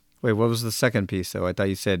crease. Wait, what was the second piece, though? I thought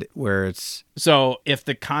you said where it's... So if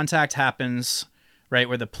the contact happens, right,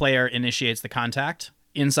 where the player initiates the contact,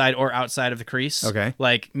 inside or outside of the crease, Okay.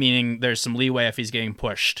 like meaning there's some leeway if he's getting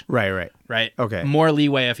pushed, Right. right? Okay. More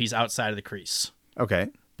leeway if he's outside of the crease. Okay.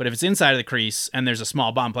 But if it's inside of the crease and there's a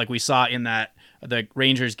small bump, like we saw in the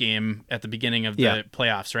Rangers game at the beginning of the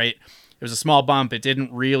playoffs, right? It was a small bump. It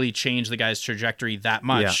didn't really change the guy's trajectory that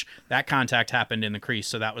much. That contact happened in the crease,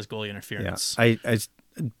 so that was goalie interference. I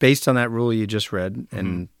based on that rule you just read,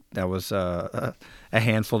 and that was a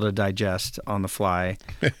handful to digest on the fly.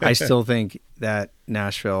 I still think that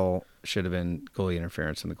Nashville should have been goalie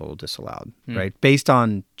interference and the goal disallowed, right? Based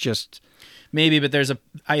on just... Maybe, but there's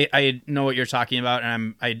I know what you're talking about,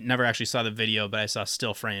 and I never actually saw the video, but I saw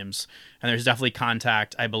still frames, and there's definitely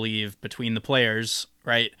contact, I believe, between the players,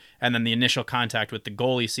 right? And then the initial contact with the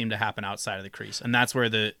goalie seemed to happen outside of the crease, and that's where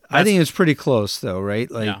I think it was pretty close, though,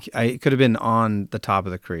 right? Like, it could have been on the top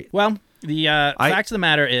of the crease. Well, the fact of the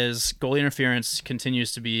matter is goalie interference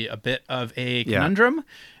continues to be a bit of a conundrum,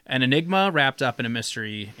 an enigma wrapped up in a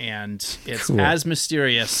mystery, and it's as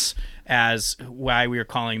mysterious as why we are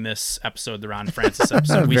calling this episode the Ron Francis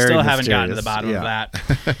episode. We still haven't gotten to the bottom of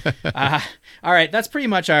that. All right, that's pretty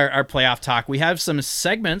much our playoff talk. We have some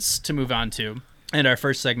segments to move on to, and our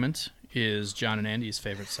first segment is John and Andy's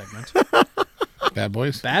favorite segment. Bad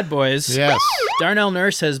Boys? Bad Boys. Yes. Darnell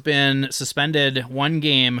Nurse has been suspended one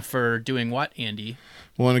game for doing what, Andy?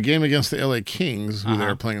 Well, in a game against the LA Kings, who they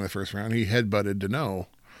were playing in the first round, he headbutted Deneau.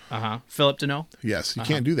 Philip Deneau? Yes, you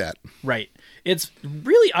can't do that. Right. It's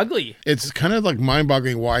really ugly. It's kind of like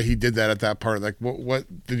mind-boggling why he did that at that part. Like,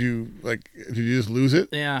 what did you just lose it?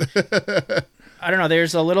 Yeah. I don't know.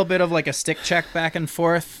 There's a little bit of like a stick check back and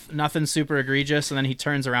forth. Nothing super egregious. And then he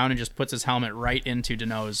turns around and just puts his helmet right into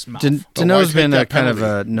Deneau's mouth. Deneau's been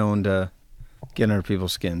known to get under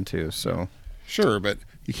people's skin, too, so... Sure, but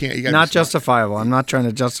you can't. You got not justifiable. I'm not trying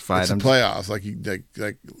to justify it. It's playoffs,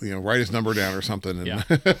 write his number down or something. And yeah,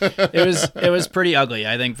 it was pretty ugly.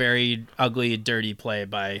 I think very ugly, dirty play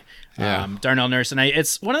by Darnell Nurse, and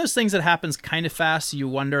it's one of those things that happens kind of fast. You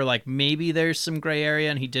wonder, like maybe there's some gray area,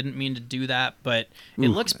 and he didn't mean to do that, but it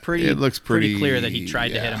looks pretty clear that he tried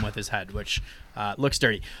to hit him with his head, which. Looks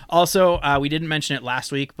dirty. Also, we didn't mention it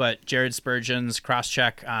last week, but Jared Spurgeon's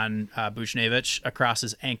cross-check on Buchnevich across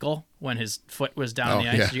his ankle when his foot was down on the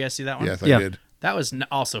ice. Yeah. Did you guys see that one? Yes, I did. That was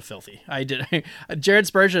also filthy. I did. Jared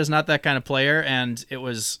Spurgeon is not that kind of player, and I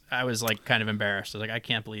was like kind of embarrassed. I was like, I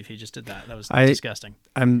can't believe he just did that. That was disgusting.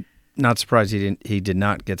 I'm not surprised he did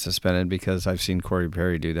not get suspended because I've seen Corey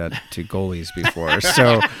Perry do that to goalies before.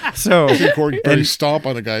 So I've seen Corey Perry stomp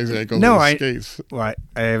on a guy's ankle with his skates. Well,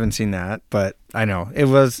 I haven't seen that, but I know it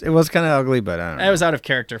was kind of ugly. But I don't know. It was out of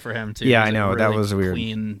character for him too. Yeah, I know that was weird.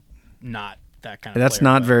 Clean, not that kind of. That's player,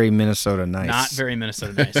 not very Minnesota nice. Not very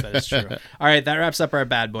Minnesota nice. That is true. All right, that wraps up our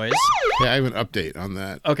bad boys. Yeah, I have an update on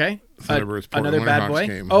that. Okay, Another bad boy.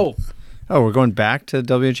 Game. Oh, we're going back to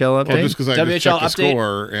WHL update? Just because I just checked the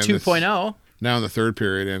score. And 2.0. Now in the third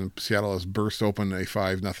period, and Seattle has burst open a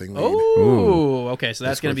 5-0 lead. Oh, okay. So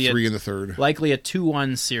that's going to be 3 in the third. Likely a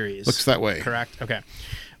 2-1 series. Looks that way. Correct. Okay.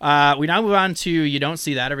 We now move on to You Don't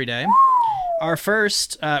See That Every Day. Our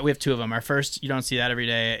first, we have two of them. Our first You Don't See That Every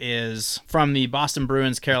Day is from the Boston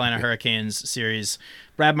Bruins Carolina Hurricanes series.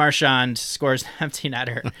 Brad Marchand scores an empty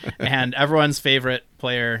netter, and everyone's favorite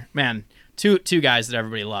player, man. Two guys that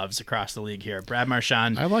everybody loves across the league here. Brad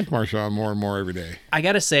Marchand. I like Marchand more and more every day. I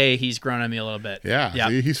got to say, he's grown on me a little bit. Yeah.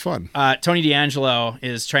 See, he's fun. Tony DeAngelo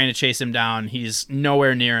is trying to chase him down. He's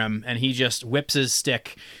nowhere near him, and he just whips his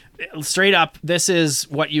stick. Straight up, this is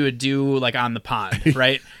what you would do like on the pond,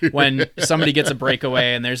 right? When somebody gets a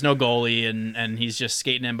breakaway and there's no goalie and he's just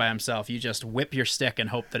skating in by himself, you just whip your stick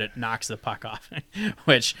and hope that it knocks the puck off.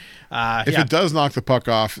 Which, if it does knock the puck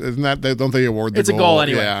off, isn't that don't they award the goal? It's a goal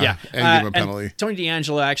anyway. Yeah, and give him a penalty. And Tony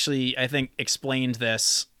DeAngelo actually, I think, explained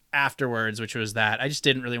this afterwards, which was that I just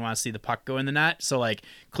didn't really want to see the puck go in the net. So like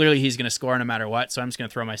clearly he's going to score no matter what. So I'm just going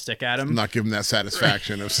to throw my stick at him. Not give him that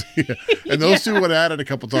satisfaction of, and those two would add it a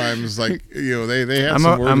couple times. Like they had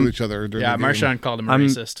some words with each other. During the game. Marchand called him a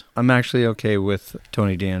racist. I'm actually okay with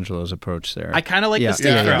Tony D'Angelo's approach there. I kind of like the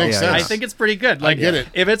stick throw. Makes sense. I think it's pretty good. Like I get it.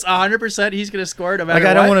 If it's 100%, he's going to score no matter like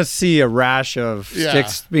what. I don't want to see a rash of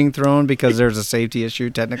sticks being thrown because there's a safety issue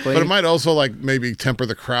technically. But it might also like maybe temper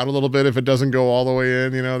the crowd a little bit if it doesn't go all the way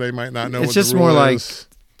in. They might not know. It's what just the rule more is.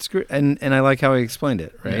 like, and I like how he explained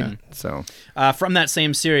it, right? Yeah. So from that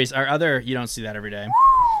same series, our other, you don't see that every day.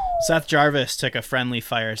 Seth Jarvis took a friendly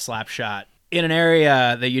fire slap shot in an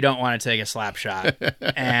area that you don't want to take a slap shot.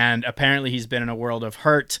 And apparently he's been in a world of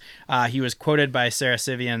hurt. He was quoted by Sarah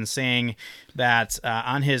Sivian saying that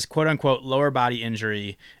on his quote-unquote lower body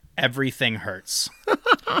injury, everything hurts.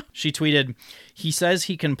 She tweeted, "He says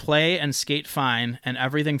he can play and skate fine, and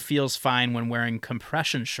everything feels fine when wearing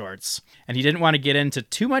compression shorts. And he didn't want to get into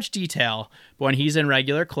too much detail, but when he's in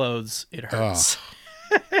regular clothes, it hurts."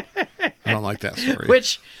 I don't like that story.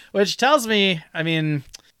 Which tells me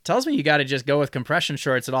you got to just go with compression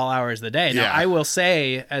shorts at all hours of the day. Now, I will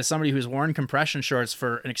say, as somebody who's worn compression shorts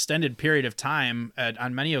for an extended period of time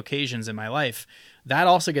on many occasions in my life, that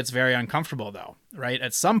also gets very uncomfortable, though, right?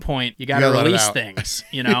 At some point, you got to release things,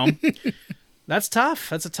 That's tough.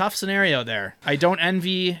 That's a tough scenario there. I don't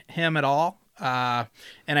envy him at all. And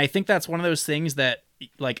I think that's one of those things that,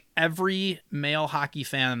 like, every male hockey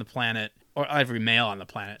fan on the planet, or every male on the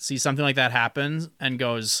planet, sees something like that happen and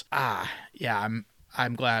goes,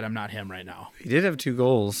 I'm glad I'm not him right now. he did have 2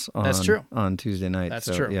 goals That's true. on Tuesday night. That's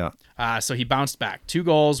so, true. Yeah. So he bounced back. 2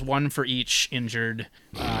 goals, 1 for each injured.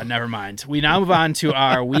 Never mind. We now move on to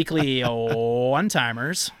our weekly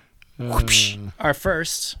one-timers. Our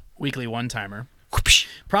first weekly one-timer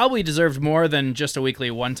probably deserved more than just a weekly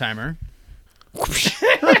one-timer.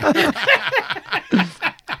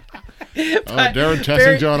 Darren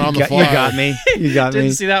testing John on the fly. You got me. You got me.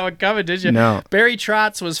 Didn't see that one coming, did you? No. Barry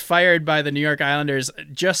Trotz was fired by the New York Islanders,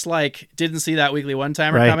 just like didn't see that weekly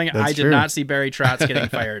one-timer Right, coming. that's I did true. not see Barry Trotz getting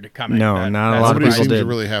fired coming. No, not a that's lot of Nobody people seems to did.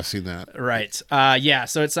 really have seen that. Right.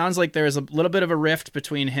 So it sounds like there's a little bit of a rift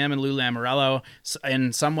between him and Lou Lamoriello.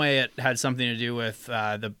 In some way, it had something to do with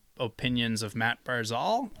the opinions of Matt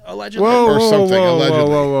Barzal, allegedly. Or something,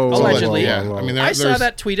 allegedly. Allegedly. Yeah. I mean, I saw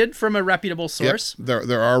that tweeted from a reputable source. Yep,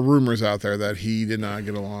 there are rumors out there that he did not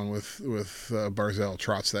get along with Barzal,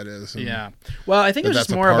 Trotz, that is. Yeah. Well, I think it was that's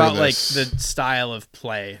just a more part about of like this. the style of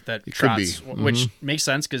play that It could be. Trotz, which makes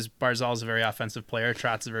sense because Barzal is a very offensive player.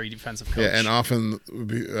 Trotz is a very defensive coach. Yeah, and often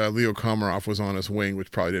Leo Komarov was on his wing,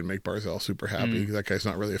 which probably didn't make Barzal super happy. That guy's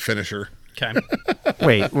not really a finisher. Okay.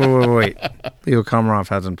 Wait. Leo Komarov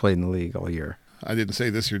hasn't played in the league all year. I didn't say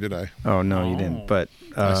this year, did I? Oh, no, you didn't. But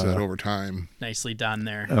I said over time. Nicely done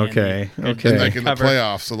there. Okay, Andy. okay. And like in Cover. the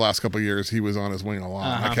playoffs, the last couple of years, he was on his wing a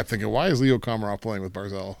lot. I kept thinking, why is Leo Komarov playing with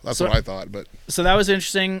Barzal? That's what I thought. But So that was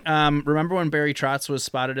interesting. Remember when Barry Trotz was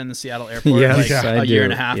spotted in the Seattle airport Yes, like I a year do.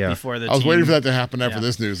 and a half Yeah. before the I was team? waiting for that to happen after Yeah.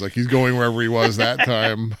 this news. Like he's going wherever he was that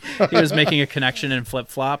time. He was making a connection in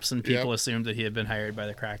flip-flops, and people Yep. assumed that he had been hired by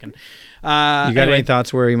the Kraken. You got any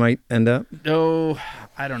thoughts where he might end up? No,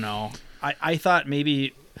 I don't know. I thought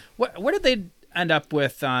maybe what did they end up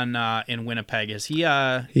with on in Winnipeg? Is he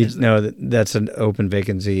That's an open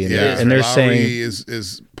vacancy, and, Yeah, and they're Lowry saying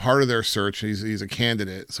is part of their search. He's a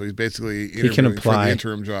candidate, so he's basically can interviewing for apply. the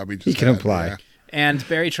interim job. he can apply. Yeah. and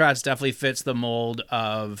Barry Trotz definitely fits the mold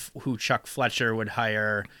of who Chuck Fletcher would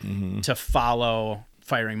hire to follow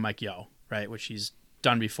firing Mike Yeo, right? Which he's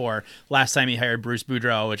done before. Last time he hired Bruce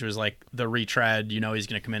Boudreau, which was like the retread. He's going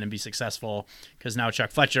to come in and be successful because now Chuck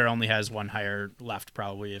Fletcher only has one hire left,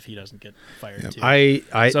 probably if he doesn't get fired too.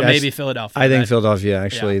 So maybe Philadelphia. I think Philadelphia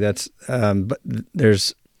actually. Yeah. That's but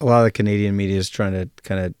there's a lot of the Canadian media is trying to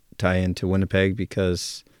kind of tie into Winnipeg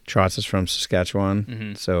because Trotz is from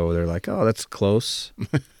Saskatchewan, so they're like, oh, that's close.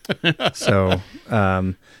 So,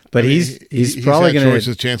 but he's probably had going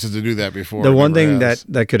to. chances to do that before. The one Never thing has.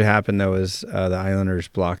 that could happen though is the Islanders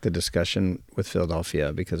blocked the discussion with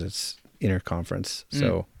Philadelphia because it's interconference,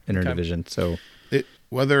 so interdivision. So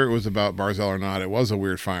whether it was about Barzal or not, it was a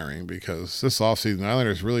weird firing because this offseason, the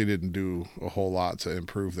Islanders really didn't do a whole lot to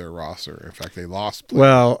improve their roster. In fact, they lost players.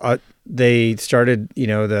 well, they started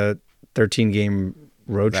the 13-game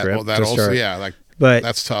road trip that to also, start. yeah, like But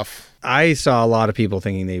that's tough. I saw a lot of people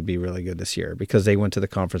thinking they'd be really good this year because they went to the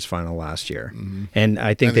conference final last year, and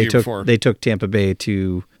I think And the they year took before. they took Tampa Bay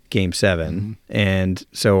to Game 7, and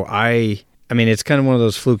so I mean it's kind of one of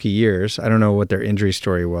those fluky years. I don't know what their injury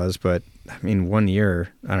story was, but I mean 1 year,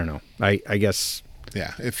 I don't know. I guess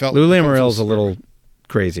Yeah, it felt. Lou Lamoriello's a little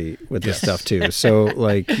crazy with this stuff too. So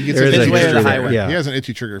like, He gets there's his a way or the history highway. there. Yeah. He has an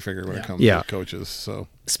itchy trigger finger when it comes Yeah. to coaches. So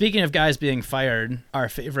Speaking of guys being fired, our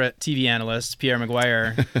favorite TV analyst, Pierre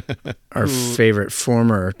Maguire, Our favorite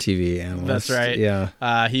former TV analyst. that's right.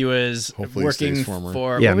 Yeah. He was Hopefully he working stays former.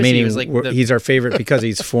 for, Yeah, what was he? meaning He was like the, he's our favorite because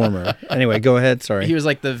he's former. Anyway, go ahead. Sorry. he was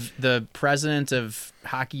like the president of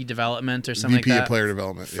hockey development or something VP like that of player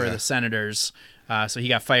development for the Senators. So he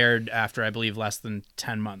got fired after, I believe, less than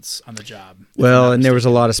 10 months on the job. Well, and there was a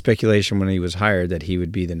lot of speculation when he was hired that he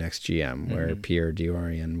would be the next GM, where Mm-hmm. Pierre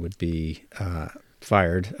Dorion would be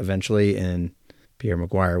fired eventually, and Pierre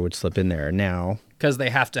Maguire would slip in there. Now, Because they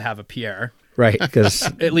have to have a Pierre. right? Because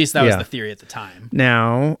At least that was Yeah. the theory at the time.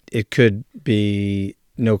 now it could be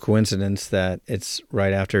no coincidence that it's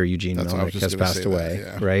right after Eugene That's what I was Melnick just has gonna passed say away,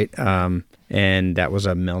 that, yeah. right? And that was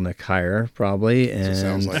a Melnick hire, probably. And It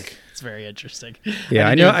sounds like. It's very interesting. yeah,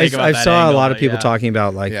 I didn't know. even think about I that saw a angle, lot of but people yeah. talking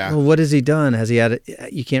about like, Yeah. well, what has he done? Has he had?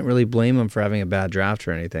 You can't really blame him for having a bad draft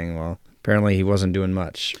or anything. Well, apparently he wasn't doing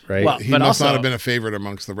much, right? Well, He but must also, not have been a favorite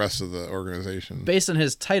amongst the rest of the organization. based on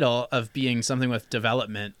his title of being something with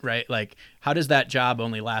development, right? Like, how does that job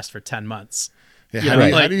only last for 10 months? Yeah, Yeah, how, do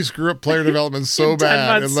you, right. how do you screw up player development so In 10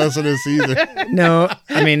 bad months. in less than a season? No,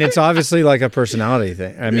 I mean it's obviously like a personality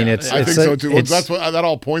thing. I mean, it's. I think so too. Well, it's- that's what that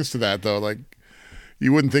all points to that though. Like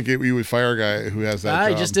you wouldn't think you would fire a guy who has that.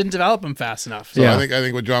 He job. just didn't develop him fast enough. So Yeah. I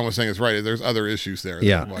think what John was saying is right. There's other issues there.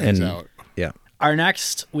 Yeah, why he's and out. yeah. Our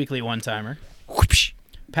next weekly one-timer,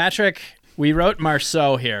 Patrick, we wrote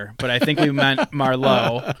Marceau here, but I think we meant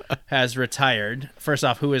Marleau has retired. First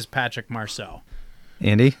off, who is Patrick Marceau?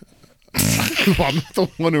 Andy. I'm not the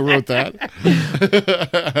one who wrote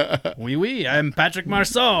that. Oui, I'm Patrick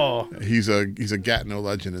Marceau. He's a Gatineau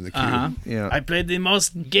legend in the queue. Uh-huh. Yeah. I played the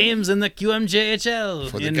most games in the QMJHL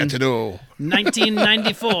For the in Gatineau.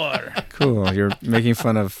 1994. Cool. You're making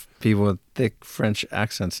fun of people with thick French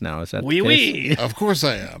accents now. Is that? Oui, the case? oui. Of course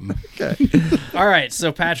I am. All right,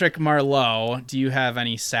 so Patrick Marleau, do you have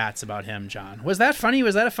any stats about him, John? Was that funny?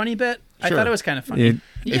 Was that a funny bit? I Sure. thought it was kind of funny. You-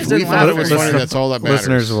 You If guys we didn't thought laugh it was very funny, hard. that's all that matters.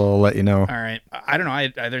 Listeners will let you know. All right. I don't know.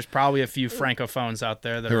 I there's probably a few francophones out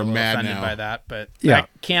there that They're are a little mad offended now. by that, but Yeah. that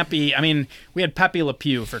can't be. I mean, we had Pepe Le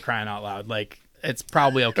Pew for crying out loud. Like, it's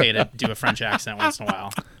probably okay to do a French accent once in a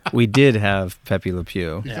while. We did have Pepe Le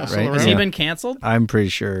Pew, Yeah. still right? around? Has he Yeah. been canceled? I'm pretty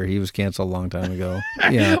sure he was canceled a long time ago.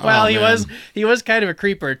 Yeah. Well, man. he was kind of a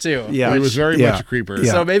creeper too. Yeah. He was very Yeah. much a creeper.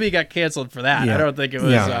 Yeah. So maybe he got canceled for that. Yeah. I don't think it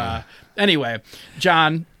was. Yeah. Anyway,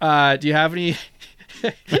 John, do you have any?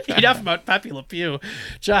 Enough about Pepe Le Pew.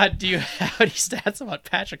 John, do you have any stats about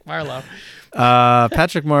Patrick Marleau?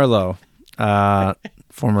 Patrick Marleau,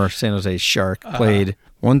 former San Jose Shark, Uh-huh. played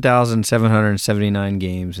 1,779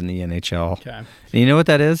 games in the NHL. Okay, And you know what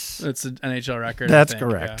that is? it's an NHL record. I That's think,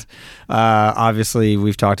 correct. Obviously,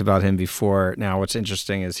 we've talked about him before. Now, what's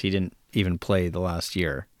interesting is he didn't even play the last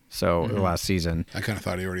year. So Mm-hmm. the last season. I kind of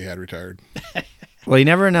thought he already had retired. Well, he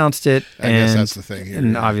never announced it. I guess that's the thing here.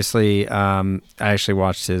 And obviously, I actually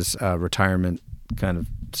watched his retirement kind of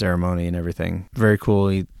ceremony and everything. Very cool.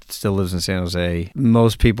 He still lives in San Jose.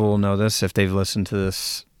 Most people will know this if they've listened to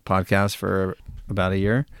this podcast for about a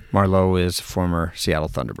year. Marleau is former Seattle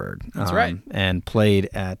Thunderbird. That's right. And played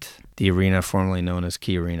at the arena formerly known as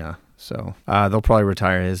Key Arena. So they'll probably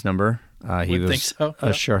retire his number. He Would was think so, a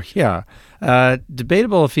yeah. Shark. Yeah.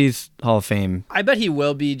 Debatable if he's Hall of Fame. I bet he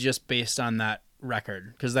will be just based on that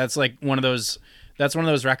record because that's like one of those. That's one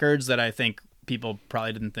of those records that I think people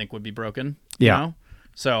probably didn't think would be broken. You Yeah. know?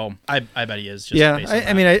 So I bet he is. Just Yeah, based on I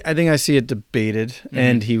that. mean, I think I see it debated,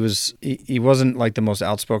 and he wasn't like the most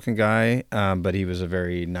outspoken guy, but he was a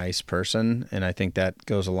very nice person, and I think that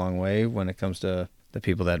goes a long way when it comes to the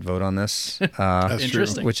people that vote on this. That's true.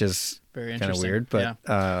 Interesting. Which is Very kind of interesting. weird, but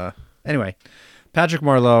Yeah. anyway, Patrick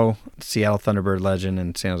Marleau, Seattle Thunderbird legend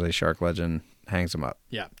and San Jose Shark legend, hangs him up.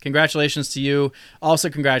 Yeah. Congratulations to you. Also,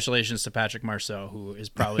 congratulations to Patrick Marceau, who is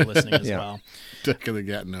probably listening as Yeah. well. Dick of the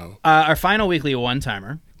Gatineau. Our final weekly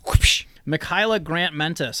one-timer. Michaela Grant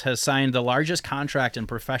Mentis has signed the largest contract in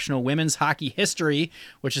professional women's hockey history,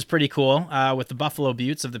 which is pretty cool, with the Buffalo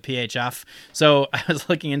Beauts of the PHF. So I was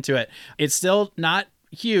looking into it. It's still not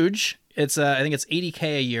huge. It's I think it's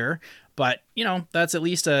 $80K a year, but you know that's at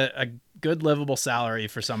least a good livable salary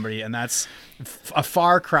for somebody, and that's a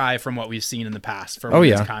far cry from what we've seen in the past for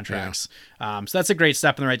women's yeah. contracts. So that's a great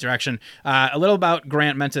step in the right direction. A little about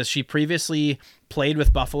Grant Mentis. She previously played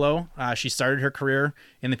with Buffalo. She started her career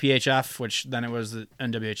in the PHF, which then it was the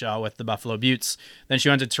NWHL with the Buffalo Beauts. Then she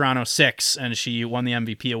went to Toronto Six, and she won the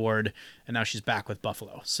MVP award, and now she's back with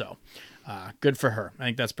Buffalo. So good for her. I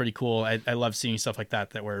think that's pretty cool. I love seeing stuff like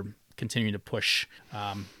that where continuing to push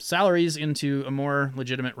salaries into a more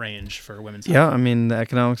legitimate range for women's Yeah, hockey. I mean, the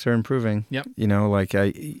economics are improving. Yep. You know, like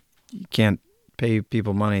you can't pay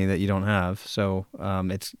people money that you don't have. So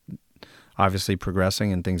it's obviously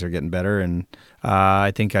progressing and things are getting better. And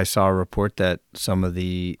I think I saw a report that some of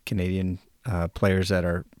the Canadian players that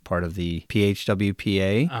are part of the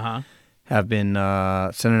PHWPA have been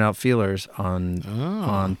sending out feelers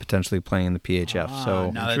on potentially playing in the PHF. So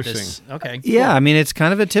now that Interesting. okay. yeah, cool. I mean, it's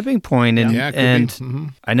kind of a tipping point, and Yeah, it could be. and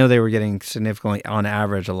Mhm. I know they were getting significantly, on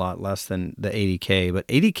average, a lot less than the 80K, but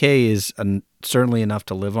 80K is certainly enough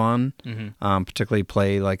to live on. Particularly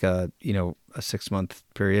play like a 6-month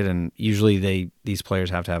period, and usually these players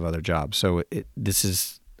have to have other jobs. So this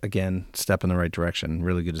is again step in the right direction.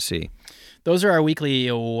 Really good to see. Those are our weekly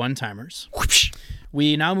one-timers.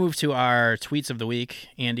 We now move to our tweets of the week.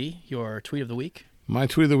 Andy, your tweet of the week. My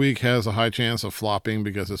tweet of the week has a high chance of flopping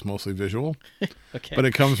because it's mostly visual, Okay. but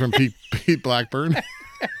it comes from Pete Blackburn.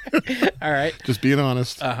 All right. Just being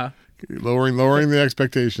honest. Lowering the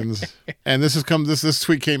expectations. And this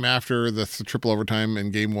tweet came after the triple overtime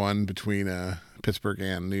in game 1 between Pittsburgh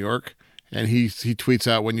and New York. And he tweets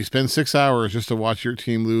out, when you spend 6 hours just to watch your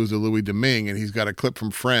team lose to Louis Domingue, and he's got a clip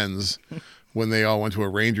from Friends when they all went to a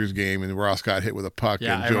Rangers game and Ross got hit with a puck,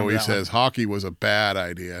 Yeah, I and remember Joey that says hockey was a bad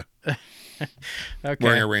idea. Okay.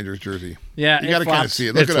 Wearing a Rangers jersey. Yeah, You it got to kind of flopped. see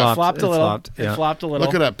it. Look It it up. Flopped a It little. flopped, yeah. It flopped a little.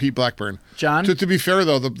 Look it up, Pete Blackburn. John? To be fair,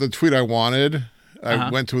 though, the tweet I wanted,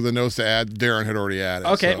 I went to the notes to add. Darren had already added.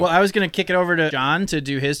 Okay, so. well, I was going to kick it over to John to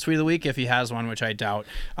do his tweet of the week if he has one, which I doubt.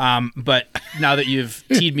 But now that you've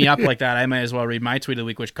teed me up like that, I might as well read my tweet of the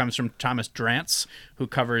week, which comes from Thomas Drance, who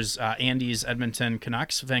covers Andy's Edmonton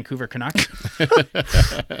Canucks, Vancouver Canucks.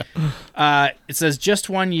 It says, just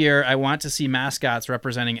 1 year, I want to see mascots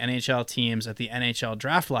representing NHL teams at the NHL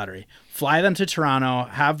Draft Lottery. Fly them to Toronto,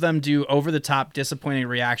 have them do over-the-top disappointing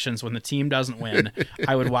reactions when the team doesn't win.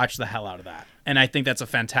 I would watch the hell out of that. And I think that's a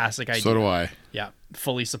fantastic idea. So do I. Yeah,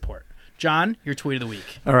 fully support. John, your tweet of the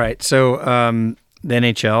week. All right. So the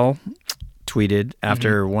NHL tweeted,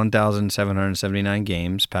 after 1,779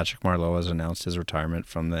 games, Patrick Marleau has announced his retirement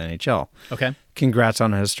from the NHL. Okay. Congrats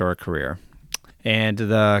on a historic career. And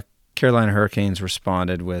the Carolina Hurricanes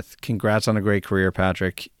responded with, congrats on a great career,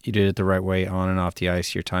 Patrick. You did it the right way on and off the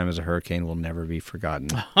ice. Your time as a Hurricane will never be forgotten.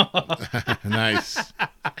 Nice.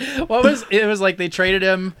 It was like they traded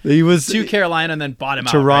him He was to Carolina and then bought him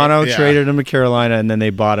out. Toronto right? Yeah. traded him to Carolina, and then they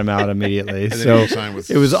bought him out immediately. then So he signed with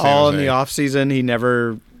it was San all in Jose. the off season. He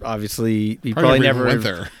never, obviously, he Probably probably never never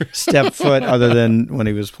even went there. stepped foot other than when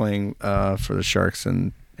he was playing for the Sharks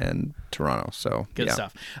and Toronto. So Good yeah.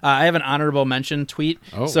 stuff. I have an honorable mention tweet.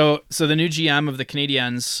 Oh. So the new GM of the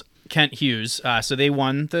Canadiens, Kent Hughes. So they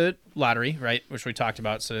won the lottery, right, which we talked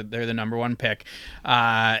about. So they're the number one pick.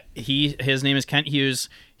 His name is Kent Hughes.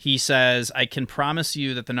 He says, I can promise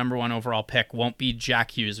you that the number one overall pick won't be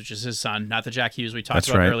Jack Hughes, which is his son, not the Jack Hughes we talked That's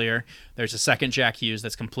about right. earlier. There's a second Jack Hughes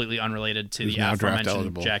that's completely unrelated to Who's the now draft aforementioned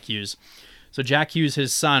eligible. Jack Hughes. So Jack Hughes,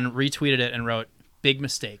 his son, retweeted it and wrote, big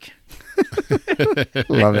mistake.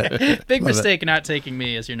 Love it. Big Love mistake not taking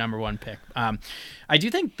me as your number one pick. I do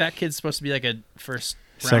think that kid's supposed to be like a first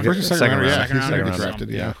Second- rounder. First or second rounder, round. yeah. Second He's rounder, gonna get so- drafted,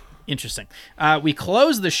 yeah. Interesting. We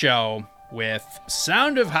close the show with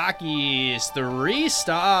Sound of Hockey's 3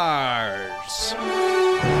 stars.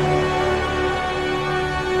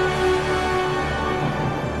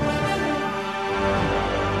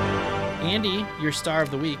 Andy, your star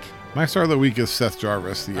of the week. My star of the week is Seth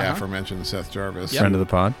Jarvis, the Uh-huh. aforementioned Seth Jarvis. Friend of the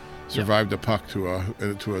pod. Survived a puck to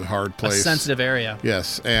a hard place. A sensitive area.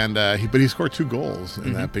 Yes, and he scored 2 goals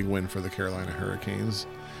in that big win for the Carolina Hurricanes.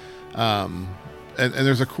 And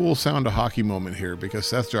there's a cool Sound of Hockey moment here because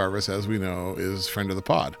Seth Jarvis, as we know, is friend of the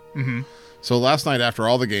pod. Mm-hmm. So last night after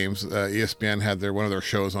all the games, ESPN had one of their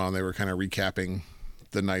shows on. They were kind of recapping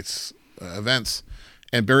the night's events,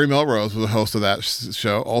 and Barry Melrose was the host of that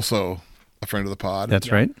show, also a friend of the pod.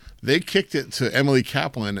 That's right. They kicked it to Emily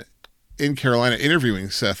Kaplan in Carolina interviewing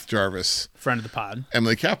Seth Jarvis. Friend of the pod.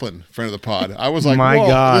 Emily Kaplan, friend of the pod. I was like, My whoa,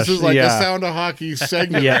 gosh, this is like yeah. a Sound of Hockey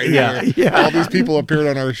segment Yeah, right yeah, here. yeah. All these people appeared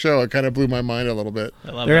on our show. It kind of blew my mind a little bit.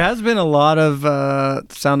 I love There that. has been a lot of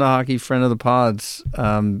Sound of Hockey friend of the pods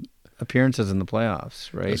appearances in the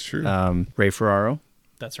playoffs, right? That's true. Ray Ferraro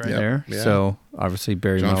That's right. Yeah. there. So obviously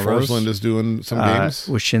Barry John Melrose. Forsland is doing some games.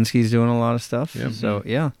 Wyshynski's doing a lot of stuff. Yep. So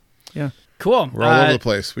yeah. Cool. We're all over the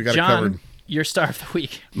place. We got John, it covered. your star of the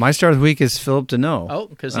week. My star of the week is Philip Deneau. Oh,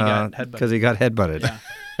 because he got headbutted. Because he got headbutted. Yeah.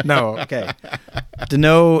 No, okay.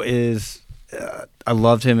 Deneau is, I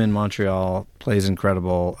loved him in Montreal, plays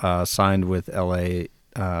incredible, signed with LA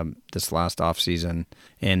this last offseason,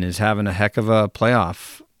 and is having a heck of a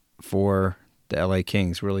playoff for the LA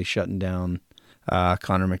Kings really shutting down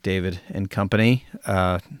Connor McDavid and company.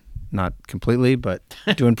 Not completely, but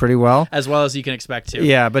doing pretty well. As well as you can expect to.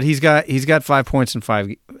 Yeah, but he's got 5 points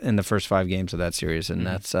in the first 5 games of that series, and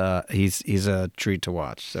that's he's a treat to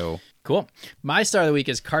watch. So cool. My star of the week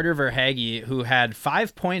is Carter Verhaeghe, who had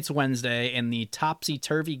 5 points Wednesday in the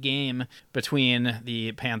topsy-turvy game between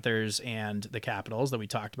the Panthers and the Capitals that we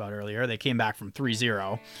talked about earlier. They came back from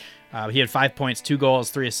 3-0. He had 5 points, 2 goals,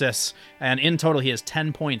 3 assists, and in total he has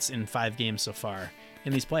 10 points in 5 games so far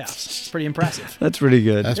in these playoffs. It's pretty impressive. that's pretty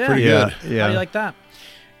good. That's pretty good. Yeah. How do you like that?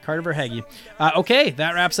 Carter Verhaeghe. Okay,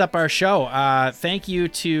 that wraps up our show. Thank you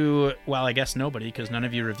to, well, I guess nobody, because none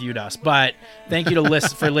of you reviewed us, but thank you to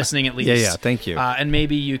for listening at least. Yeah, thank you. And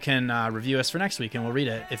maybe you can review us for next week, and we'll read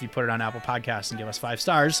it if you put it on Apple Podcasts and give us 5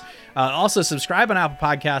 stars. Also, subscribe on Apple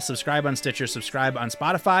Podcasts, subscribe on Stitcher, subscribe on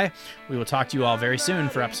Spotify. We will talk to you all very soon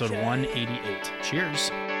for episode 188. Cheers.